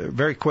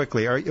 Very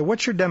quickly,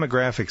 what's your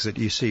demographics that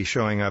you see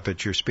showing up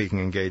at your speaking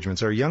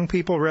engagements? Are young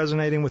people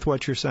resonating with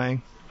what you're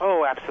saying?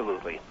 Oh,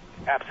 absolutely.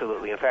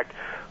 Absolutely. In fact,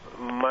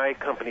 my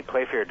company,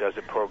 Playfair, does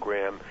a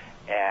program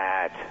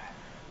at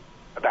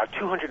about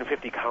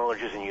 250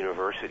 colleges and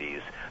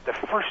universities the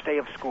first day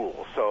of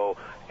school. So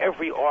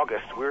every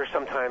August, we're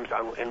sometimes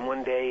in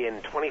one day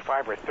in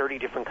 25 or 30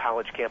 different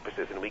college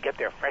campuses, and we get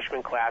their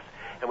freshman class,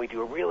 and we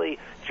do a really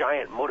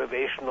giant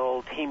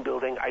motivational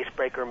team-building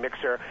icebreaker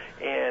mixer.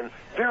 And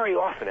very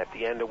often at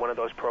the end of one of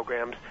those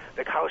programs,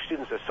 the college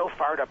students are so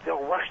fired up,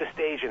 they'll rush the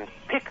stage and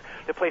pick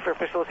the Playfair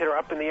facilitator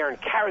up in the air and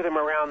carry them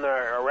around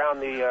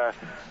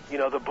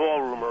the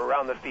ballroom or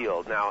around the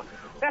field. Now,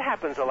 that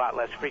happens a lot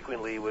less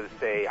frequently with,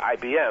 say,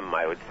 IBM,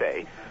 I would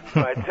say.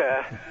 But,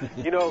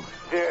 you know,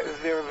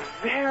 they're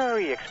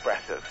very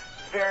expressive,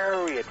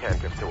 very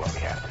attentive to what we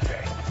have to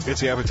say.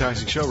 It's the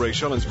Advertising Show. Ray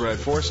Schillen's Brad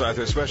Forsythe,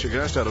 our special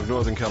guest out of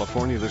Northern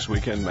California this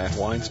weekend, Matt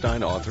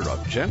Weinstein, author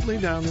of Gently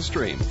Down the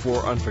Stream,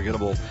 4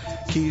 Unforgettable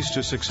Keys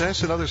to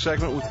Success. Another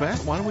segment with Matt.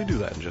 Why don't we do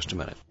that in just a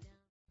minute?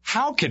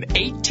 How can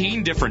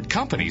 18 different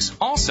companies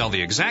all sell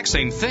the exact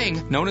same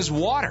thing known as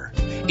water?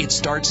 It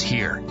starts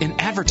here in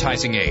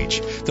Advertising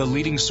Age, the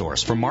leading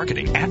source for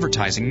marketing,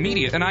 advertising,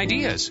 media, and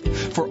ideas.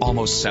 For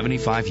almost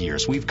 75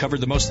 years, we've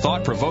covered the most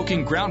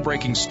thought-provoking,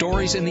 groundbreaking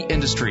stories in the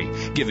industry,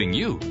 giving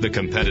you the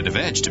competitive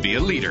edge to be a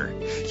leader.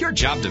 Your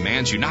job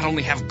demands you not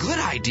only have good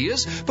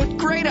ideas, but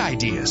great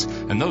ideas.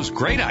 And those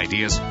great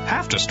ideas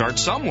have to start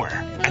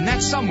somewhere. And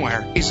that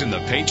somewhere is in the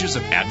pages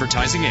of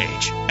Advertising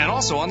Age, and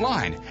also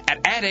online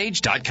at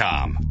adage.com.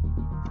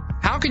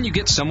 How can you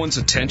get someone's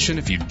attention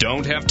if you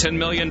don't have $10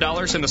 million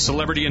in a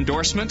celebrity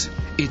endorsement?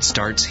 It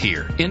starts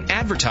here in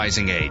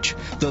Advertising Age,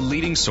 the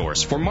leading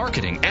source for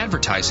marketing,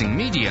 advertising,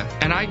 media,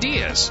 and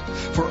ideas.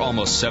 For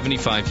almost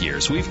 75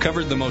 years, we've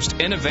covered the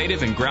most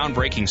innovative and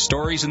groundbreaking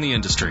stories in the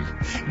industry,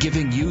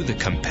 giving you the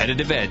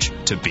competitive edge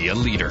to be a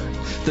leader.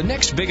 The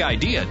next big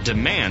idea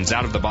demands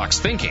out-of-the-box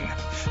thinking.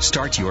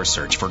 Start your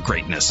search for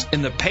greatness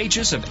in the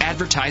pages of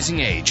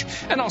Advertising Age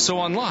and also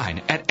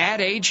online at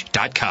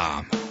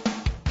adage.com.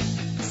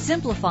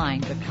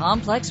 Simplifying the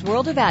complex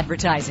world of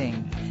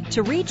advertising.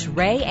 To reach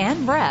Ray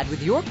and Brad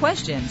with your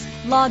questions,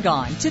 log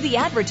on to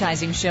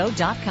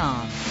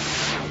theadvertisingshow.com.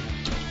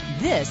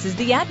 This is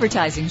The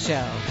Advertising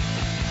Show.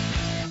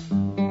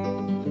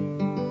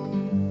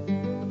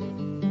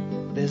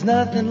 There's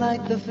nothing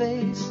like the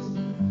face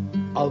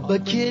of a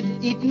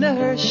kid eating a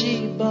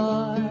Hershey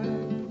bar.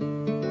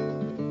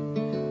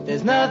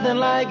 There's nothing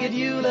like it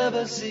you'll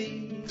ever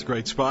see. It's a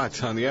great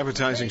spot on The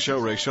Advertising Show.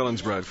 Ray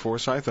Schillen's Brad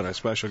Forsythe and our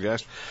special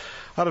guest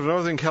out of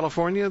Northern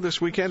California this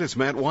weekend, it's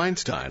Matt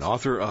Weinstein,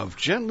 author of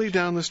Gently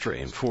Down the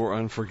Stream, 4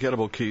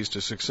 Unforgettable Keys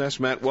to Success.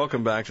 Matt,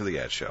 welcome back to the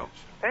Ad Show.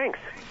 Thanks.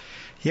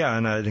 Yeah,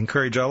 and I'd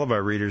encourage all of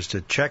our readers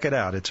to check it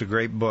out. It's a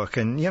great book.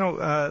 And, you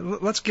know,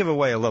 let's give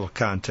away a little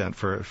content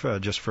for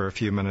just for a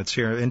few minutes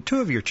here. In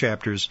 2 of your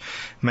chapters,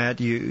 Matt,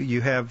 you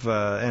have,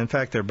 in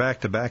fact, they're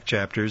back-to-back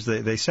chapters.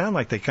 They sound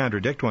like they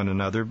contradict one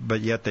another,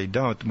 but yet they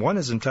don't. One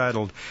is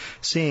entitled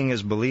Seeing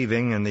is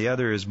Believing, and the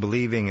other is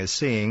Believing is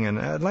Seeing. And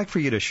I'd like for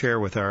you to share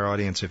with our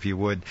audience, if you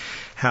would,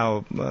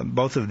 how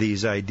both of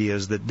these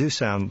ideas that do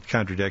sound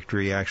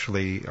contradictory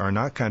actually are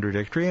not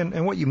contradictory,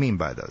 and what you mean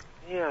by those.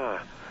 Yeah.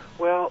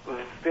 Well,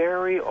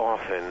 very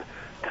often,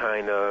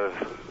 kind of,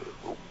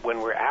 when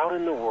we're out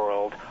in the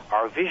world,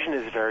 our vision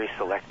is very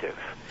selective.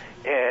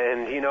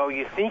 And,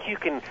 you think you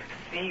can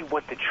see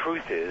what the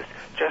truth is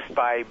just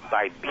by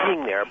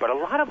being there, but a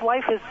lot of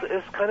life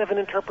is kind of an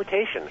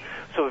interpretation.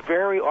 So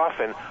very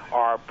often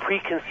our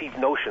preconceived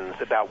notions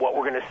about what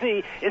we're going to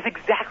see is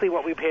exactly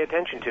what we pay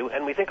attention to,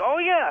 and we think, oh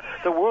yeah,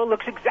 the world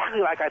looks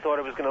exactly like I thought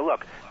it was going to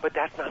look. But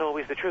that's not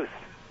always the truth.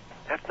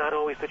 That's not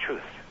always the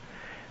truth.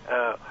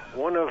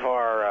 One of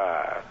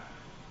our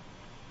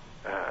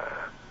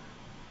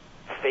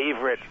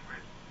favorite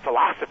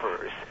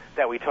philosophers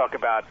that we talk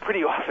about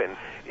pretty often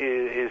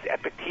is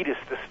Epictetus,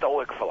 the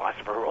Stoic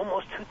philosopher, who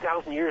almost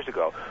 2,000 years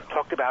ago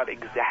talked about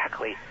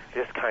exactly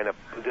this kind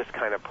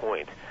of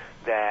point,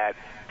 that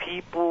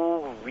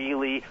people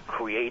really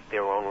create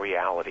their own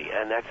reality,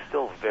 and that's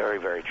still very,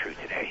 very true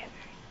today.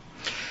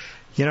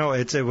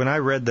 It's when I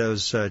read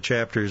those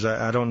chapters,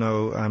 I don't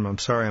know, I'm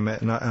sorry I'm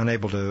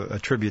unable to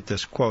attribute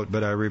this quote,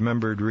 but I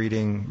remembered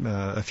reading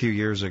a few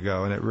years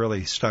ago, and it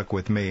really stuck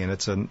with me, and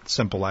it's a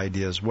simple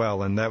idea as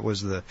well, and that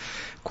was the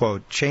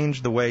quote,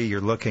 change the way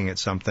you're looking at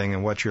something,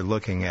 and what you're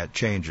looking at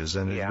changes,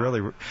 and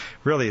it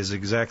really is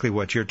exactly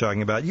what you're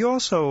talking about. You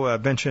also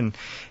mentioned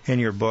in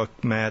your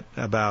book, Matt,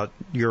 about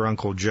your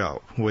Uncle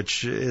Joe,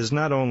 which is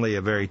not only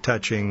a very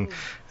touching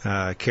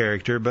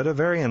character, but a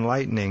very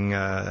enlightening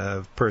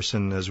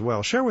person as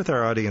well. Share with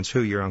our audience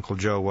who your Uncle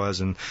Joe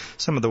was and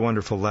some of the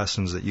wonderful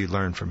lessons that you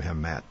learned from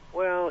him, Matt.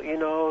 Well,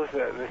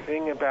 the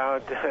thing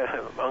about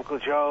Uncle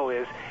Joe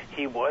is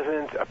he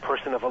wasn't a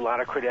person of a lot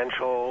of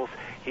credentials.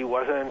 He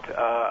wasn't, he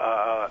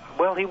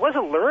was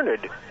a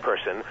learned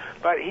person,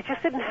 but he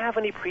just didn't have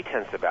any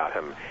pretense about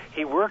him.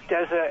 He worked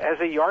as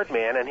a yard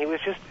man, and he was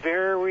just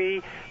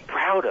very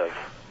proud of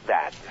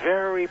that,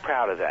 very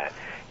proud of that.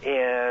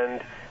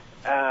 And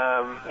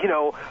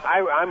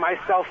I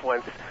myself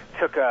once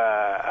took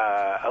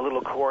a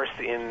little course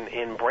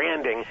in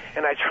branding,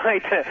 and I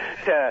tried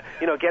to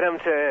get him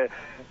to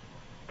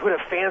put a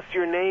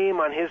fancier name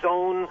on his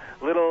own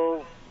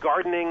little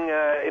gardening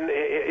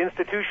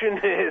institution,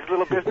 his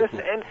little business,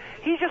 and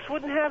he just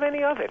wouldn't have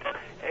any of it.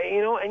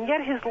 And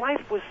yet his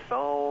life was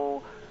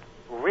so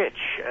rich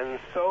and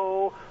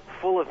so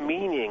full of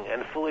meaning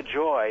and full of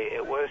joy.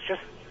 It was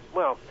just,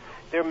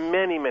 there are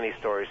many, many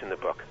stories in the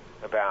book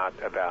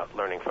about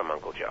learning from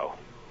Uncle Joe.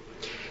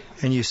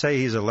 And you say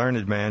he's a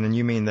learned man, and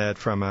you mean that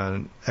from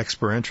an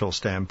experiential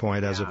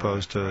standpoint as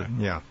opposed to,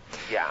 Yeah.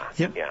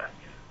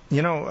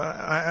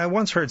 I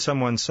once heard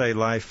someone say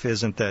life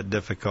isn't that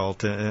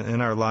difficult,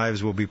 and our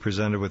lives will be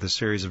presented with a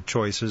series of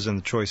choices, and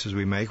the choices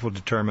we make will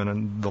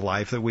determine the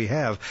life that we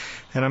have.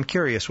 And I'm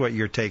curious what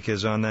your take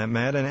is on that,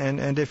 Matt,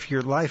 and if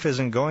your life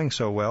isn't going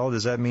so well,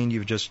 does that mean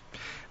you've just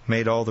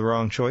made all the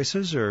wrong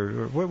choices,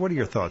 or what are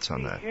your thoughts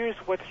on that? Here's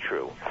what's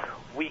true.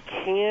 We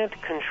can't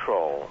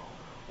control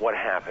what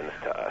happens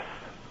to us.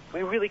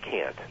 We really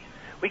can't.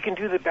 We can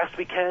do the best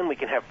we can. We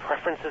can have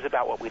preferences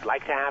about what we'd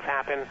like to have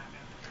happen.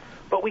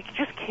 But we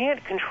just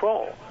can't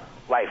control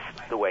life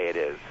the way it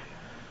is.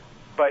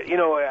 But,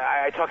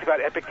 I talked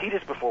about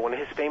Epictetus before. One of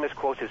his famous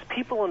quotes is,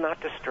 people are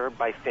not disturbed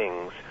by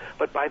things,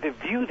 but by the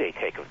view they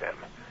take of them.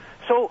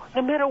 So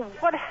no matter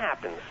what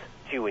happens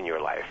to you in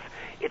your life,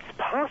 it's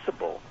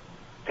possible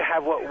to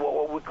have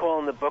what we call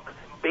in the book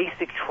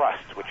basic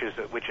trust, which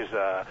is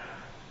a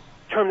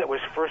term that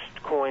was first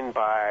coined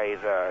by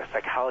the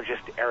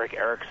psychologist Erik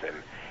Erikson.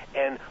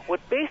 And what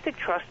basic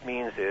trust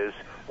means is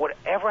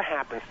whatever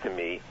happens to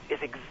me is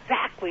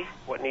exactly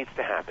what needs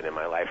to happen in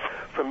my life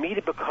for me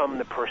to become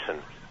the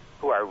person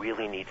who I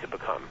really need to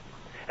become.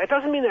 That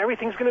doesn't mean that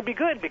everything's going to be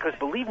good, because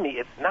believe me,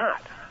 it's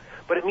not.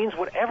 But it means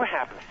whatever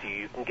happens to you,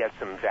 you can get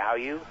some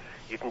value,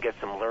 you can get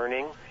some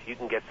learning, you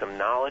can get some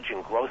knowledge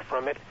and growth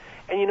from it.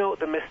 And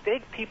the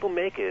mistake people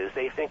make is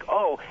they think,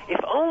 oh, if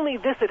only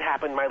this had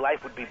happened, my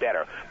life would be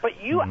better.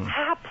 But you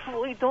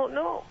absolutely don't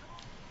know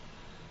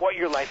what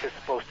your life is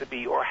supposed to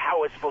be, or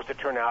how it's supposed to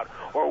turn out,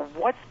 or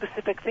what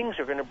specific things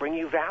are going to bring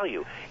you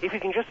value. If you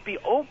can just be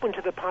open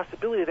to the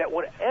possibility that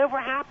whatever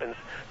happens,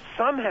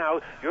 somehow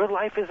your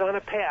life is on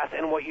a path,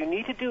 and what you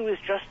need to do is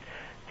just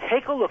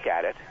take a look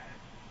at it,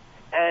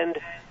 and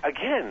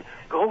again,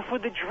 go for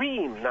the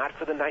dream, not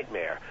for the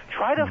nightmare.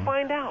 Try to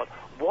find out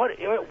what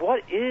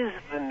is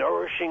the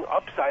nourishing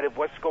upside of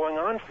what's going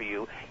on for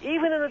you,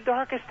 even in the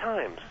darkest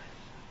times.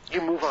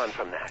 You move on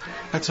from that.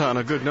 That's on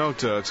a good note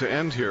to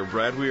end here,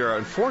 Brad. We are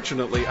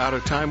unfortunately out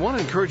of time. I want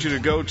to encourage you to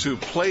go to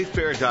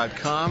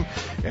playfair.com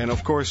and,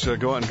 of course,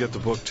 go out and get the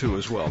book, too,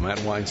 as well. Matt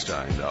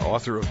Weinstein,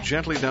 author of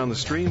Gently Down the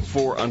Stream,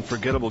 4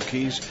 Unforgettable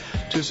Keys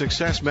to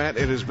Success. Matt,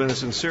 it has been a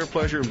sincere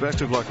pleasure, and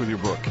best of luck with your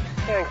book.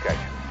 Thanks, guys.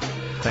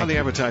 On the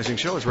Advertising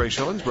Show, it's Ray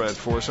Schillens, Brad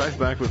Forsythe,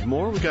 back with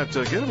more. We got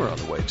Gittimer on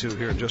the way, too,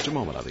 here in just a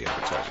moment on the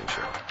Advertising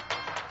Show.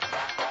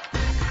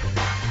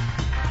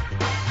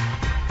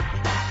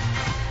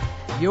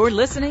 You're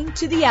listening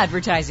to The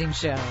Advertising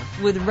Show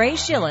with Ray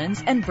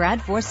Schillens and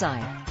Brad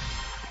Forsythe.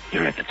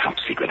 You're at the top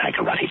secret high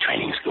karate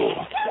training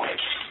school.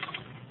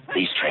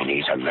 These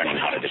trainees are learning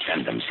how to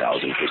defend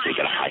themselves in case they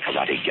get a high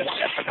karate gift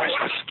set for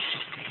Christmas.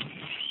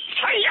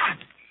 Hiya!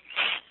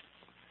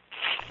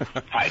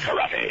 High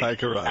karate. High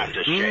karate.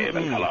 Aftershave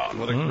and cologne.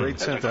 What a great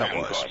scent that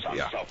was.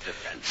 Yeah.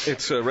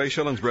 It's Ray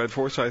Schillen's Brad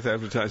Forsythe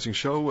Advertising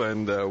Show,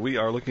 and we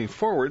are looking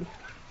forward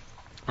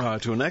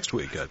to next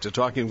week to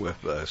talking with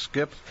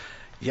Skip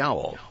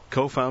Yowell,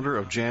 co-founder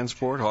of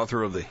JanSport,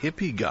 author of The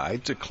Hippie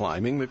Guide to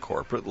Climbing the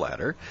Corporate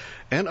Ladder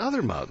and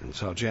Other Mountains,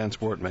 how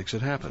JanSport makes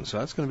it happen. So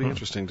that's going to be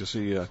interesting to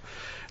see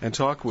and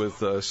talk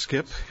with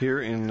Skip here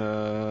in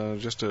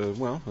just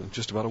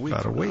about a week.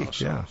 About a week, now,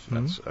 so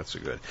yeah. That's a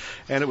good.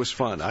 And it was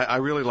fun. I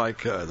really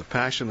like the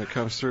passion that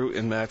comes through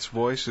in Matt's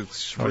voice.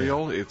 It's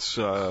real. It's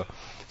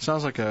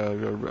sounds like a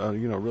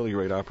really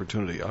great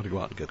opportunity. You ought to go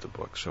out and get the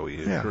book. So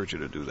we encourage you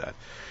to do that.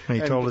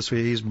 And he told us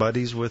he's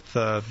buddies with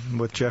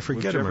Jeffrey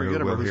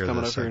Gittimer, who's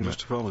coming up here in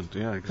just a moment.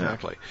 Yeah,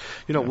 exactly.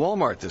 You know,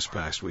 Walmart this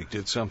past week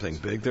did something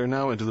big. They're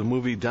now into the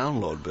movie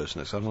download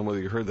business. I don't know whether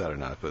you heard that or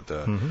not, but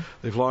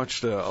they've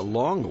launched a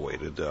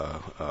long-awaited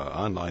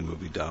online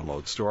movie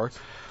download store.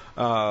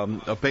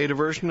 A beta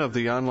version of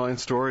the online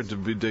store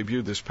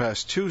debuted this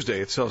past Tuesday.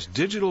 It sells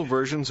digital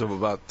versions of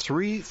about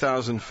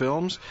 3,000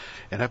 films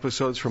and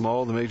episodes from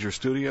all the major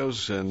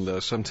studios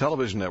and some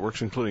television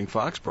networks, including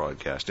Fox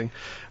Broadcasting.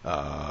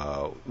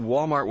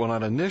 Walmart will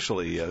not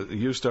initially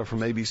use stuff from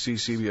ABC,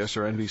 CBS,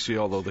 or NBC,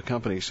 although the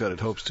company said it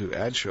hopes to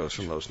add shows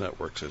from those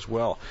networks as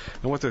well.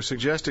 And what they're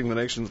suggesting, the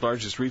nation's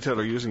largest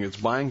retailer using its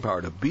buying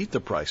power to beat the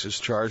prices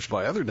charged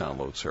by other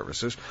download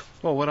services.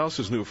 Well, what else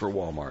is new for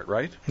Walmart,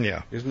 right?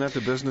 Yeah. Isn't that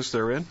the business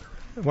they're in?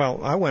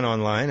 Well, I went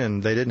online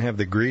and they didn't have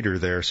the greeter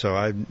there, so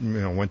I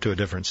went to a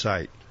different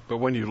site. But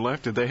when you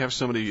left, did they have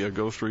somebody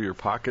go through your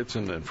pockets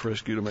and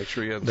frisk you to make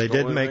sure you hadn't They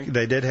stolen anything?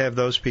 They did have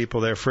those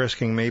people there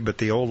frisking me, but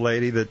the old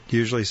lady that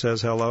usually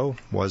says hello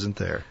wasn't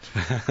there.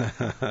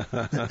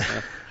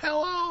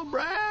 Hello,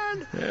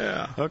 Brad.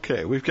 Yeah.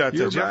 Okay, we've got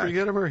Jeffrey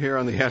Gittimer here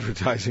on the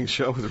Advertising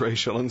Show with Ray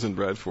Schillens and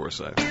Brad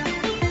Forsythe.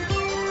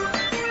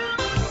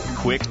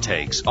 Quick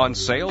takes on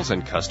sales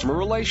and customer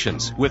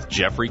relations with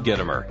Jeffrey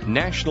Gittimer,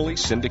 nationally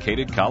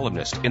syndicated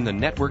columnist in the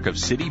network of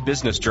city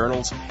business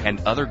journals and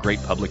other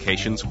great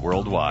publications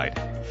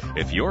worldwide.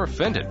 If you're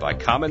offended by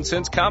common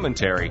sense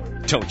commentary,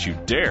 don't you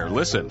dare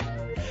listen.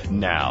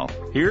 Now,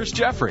 here's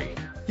Jeffrey.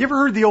 You ever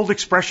heard the old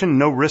expression,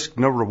 no risk,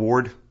 no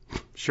reward?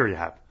 Sure you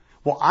have.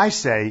 Well, I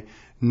say,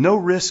 no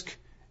risk,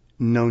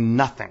 no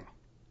nothing.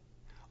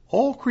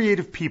 All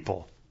creative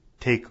people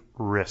take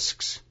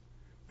risks.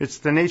 It's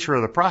the nature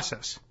of the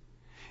process.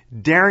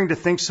 Daring to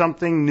think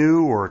something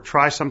new or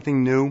try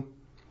something new?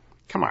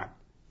 Come on,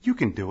 you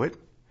can do it.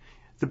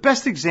 The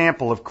best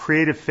example of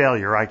creative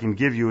failure I can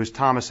give you is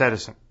Thomas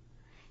Edison.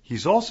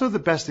 He's also the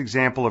best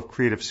example of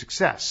creative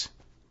success.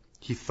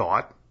 He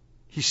thought,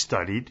 he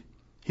studied,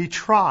 he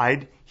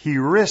tried, he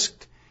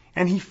risked,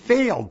 and he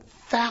failed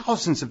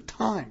thousands of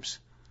times.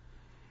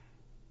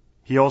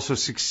 He also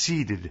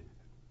succeeded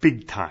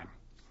big time.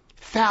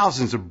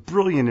 Thousands of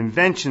brilliant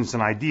inventions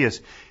and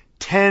ideas,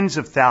 tens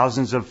of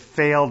thousands of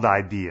failed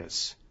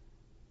ideas.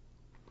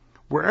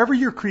 Wherever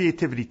your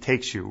creativity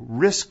takes you,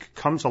 risk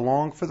comes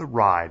along for the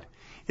ride.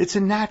 It's a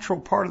natural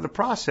part of the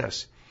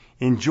process.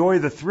 Enjoy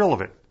the thrill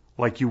of it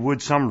like you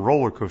would some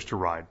roller coaster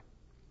ride.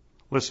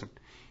 Listen,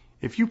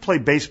 if you play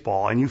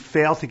baseball and you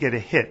fail to get a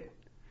hit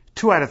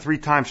 2 out of 3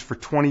 times for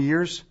 20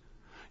 years,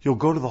 you'll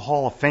go to the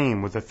Hall of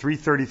Fame with a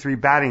 .333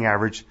 batting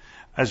average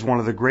as one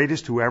of the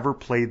greatest who ever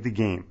played the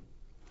game.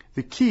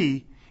 The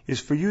key is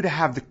for you to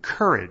have the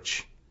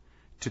courage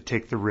to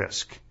take the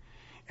risk.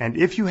 And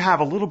if you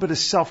have a little bit of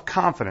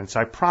self-confidence,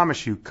 I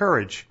promise you,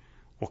 courage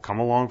will come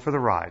along for the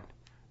ride.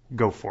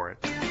 Go for it.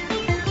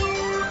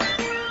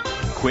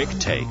 Quick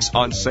takes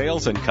on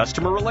sales and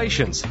customer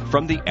relations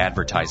from The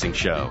Advertising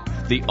Show,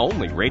 the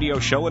only radio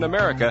show in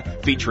America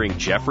featuring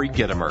Jeffrey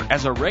Gittimer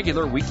as a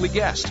regular weekly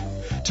guest.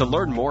 To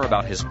learn more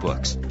about his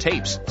books,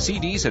 tapes,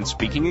 CDs, and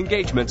speaking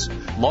engagements,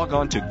 log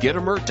on to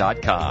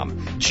Gittimer.com,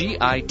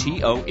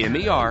 Gitomer.com.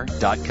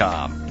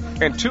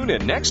 And tune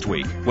in next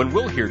week when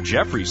we'll hear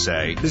Jeffrey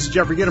say, This is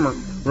Jeffrey Gittimer,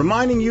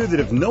 reminding you that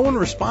if no one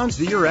responds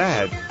to your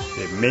ad,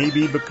 it may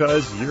be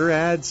because your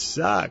ad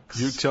sucks.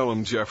 You tell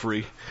him,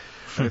 Jeffrey.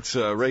 It's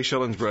Ray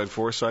Schillens, Brad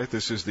Forsythe.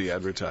 This is The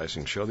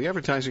Advertising Show.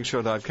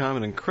 TheAdvertisingShow.com,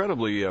 an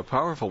incredibly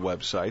powerful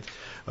website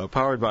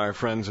powered by our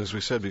friends, as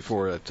we said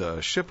before, at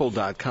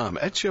Schipul.com.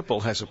 Ed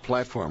Schipul has a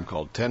platform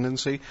called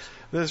Tendency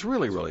that's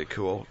really, really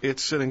cool.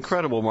 It's an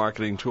incredible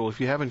marketing tool. If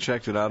you haven't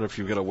checked it out, if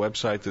you've got a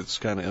website that's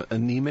kind of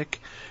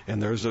anemic,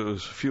 and there's a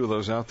few of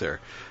those out there,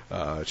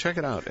 check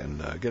it out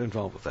and get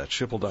involved with that.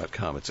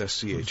 Schipul.com. It's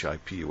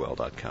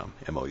SCHIPUL.com,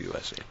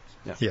 MOUSE.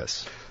 Yeah.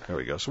 Yes. There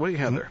we go. So what do you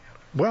have there?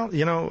 Well,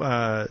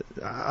 I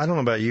don't know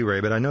about you, Ray,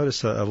 but I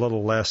noticed a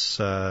little less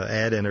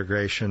ad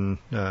integration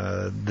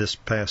this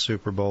past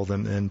Super Bowl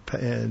than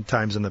in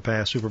times in the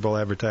past. Super Bowl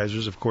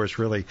advertisers, of course,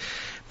 really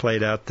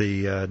played out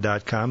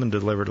the .com and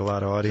delivered a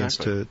lot of audience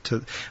to.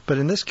 But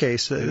in this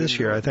case, this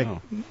year, I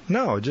think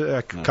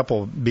a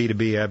couple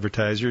B2B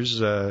advertisers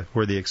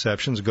were the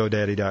exceptions.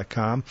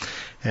 GoDaddy.com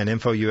and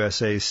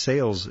InfoUSA's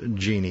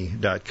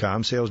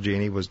SalesGenie.com.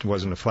 SalesGenie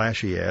wasn't a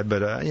flashy ad,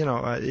 but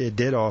it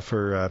did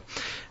offer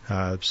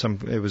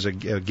It was a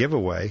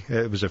giveaway.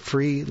 It was a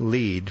free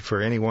lead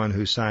for anyone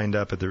who signed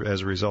up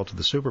as a result of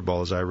the Super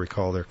Bowl, as I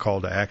recall, their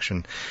call to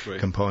action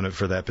component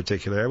for that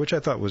particular area, which I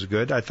thought was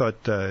good. I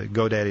thought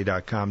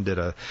GoDaddy.com did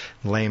a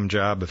lame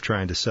job of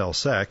trying to sell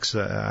sex.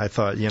 I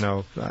thought,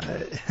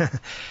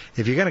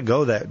 if you're going to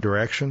go that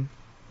direction,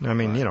 I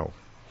mean,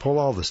 pull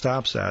all the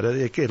stops out.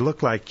 It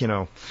looked like,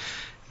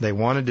 they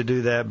wanted to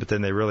do that, but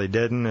then they really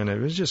didn't, and it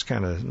was just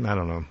kind of, I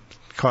don't know,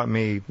 caught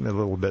me a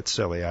little bit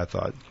silly, I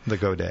thought, the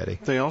GoDaddy.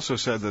 They also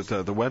said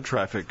that the web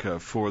traffic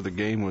for the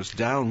game was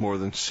down more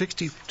than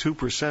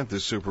 62%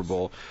 this Super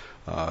Bowl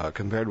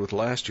compared with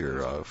last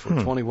year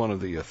for 21 of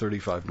the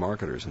 35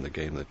 marketers in the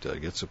game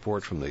that get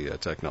support from the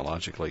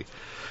technology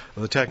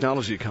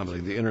company,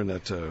 the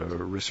Internet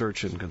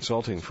Research and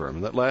Consulting firm.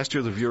 And that last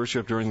year the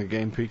viewership during the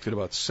game peaked at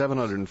about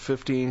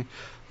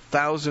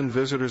 715,000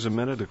 visitors a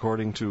minute,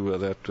 according to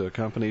that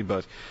company,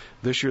 but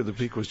this year the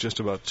peak was just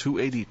about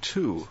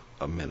 282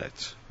 a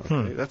minute.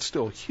 Okay? That's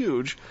still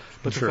huge,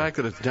 but the fact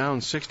that it's down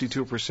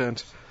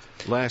 62%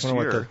 last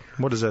year.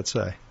 What does that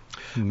say?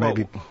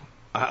 Maybe. Well,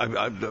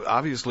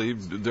 obviously,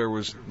 there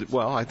was.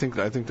 Well, I think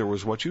there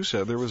was what you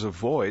said. There was a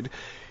void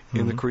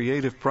in the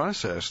creative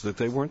process that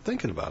they weren't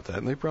thinking about that,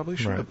 and they probably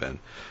should have been.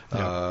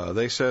 Yeah.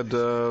 They said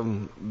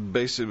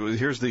basically,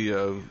 here's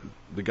the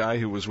guy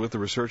who was with the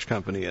research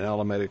company in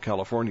Alameda,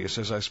 California,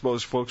 says, I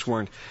suppose folks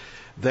weren't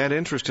that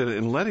interested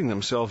in letting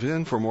themselves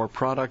in for more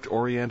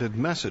product-oriented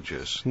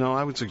messages. No,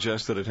 I would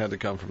suggest that it had to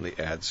come from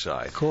the ad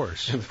side. Of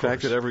course. And the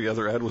fact that every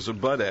other ad was a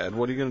Bud ad,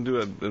 what are you going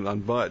to do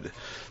on Bud?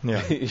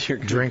 Yeah.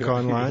 Drink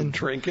online?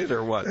 Drink it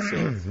or what?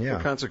 So,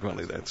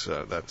 consequently,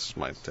 that's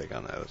my take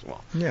on that as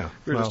well. Yeah.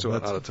 We're just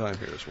about out of time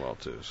here as well,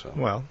 too. So.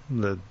 Well,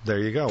 there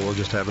you go. We'll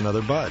just have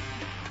another Bud.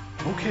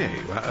 Okay.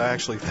 Well,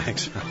 actually,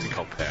 thanks. I think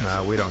I'll pass.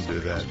 No, we don't do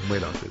that.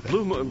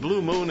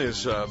 Blue Moon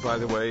is, by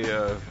the way,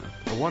 a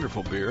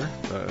wonderful beer,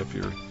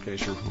 in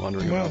case you're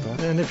wondering about that.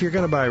 And if you're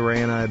going to buy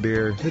Ray and I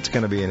beer, it's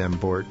going to be an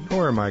import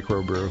or a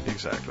microbrew.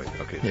 Exactly.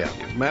 Okay.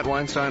 Thank you. Matt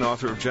Weinstein,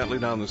 author of Gently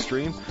Down the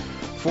Stream.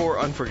 For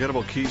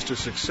Unforgettable Keys to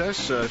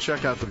Success,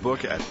 check out the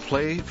book at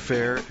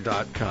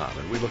playfair.com.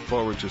 And we look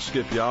forward to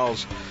Skip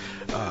Yall's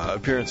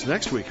appearance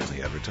next week on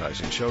the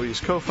Advertising Show. He's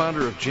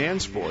co-founder of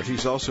JanSport.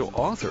 He's also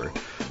author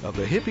of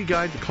The Hippie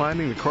Guide to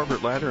Climbing the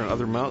Corporate Ladder and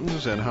Other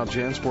Mountains and How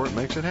JanSport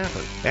Makes It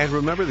Happen. And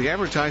remember, the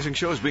Advertising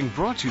Show is being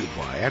brought to you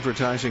by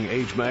Advertising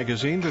Age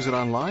Magazine. Visit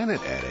online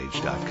at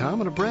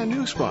adage.com, and a brand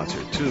new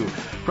sponsor, too.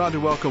 Proud to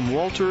welcome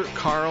Walter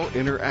Carl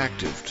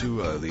Interactive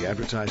to the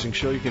Advertising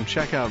Show. You can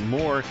check out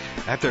more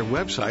at their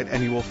website,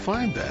 and you will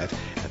find that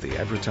at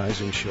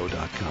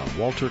theadvertisingshow.com.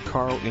 Walter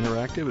Carl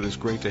Interactive, it is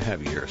great to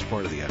have you here as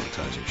part of the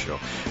Advertising Show.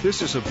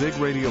 This is a Big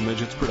Radio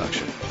Midgets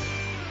production.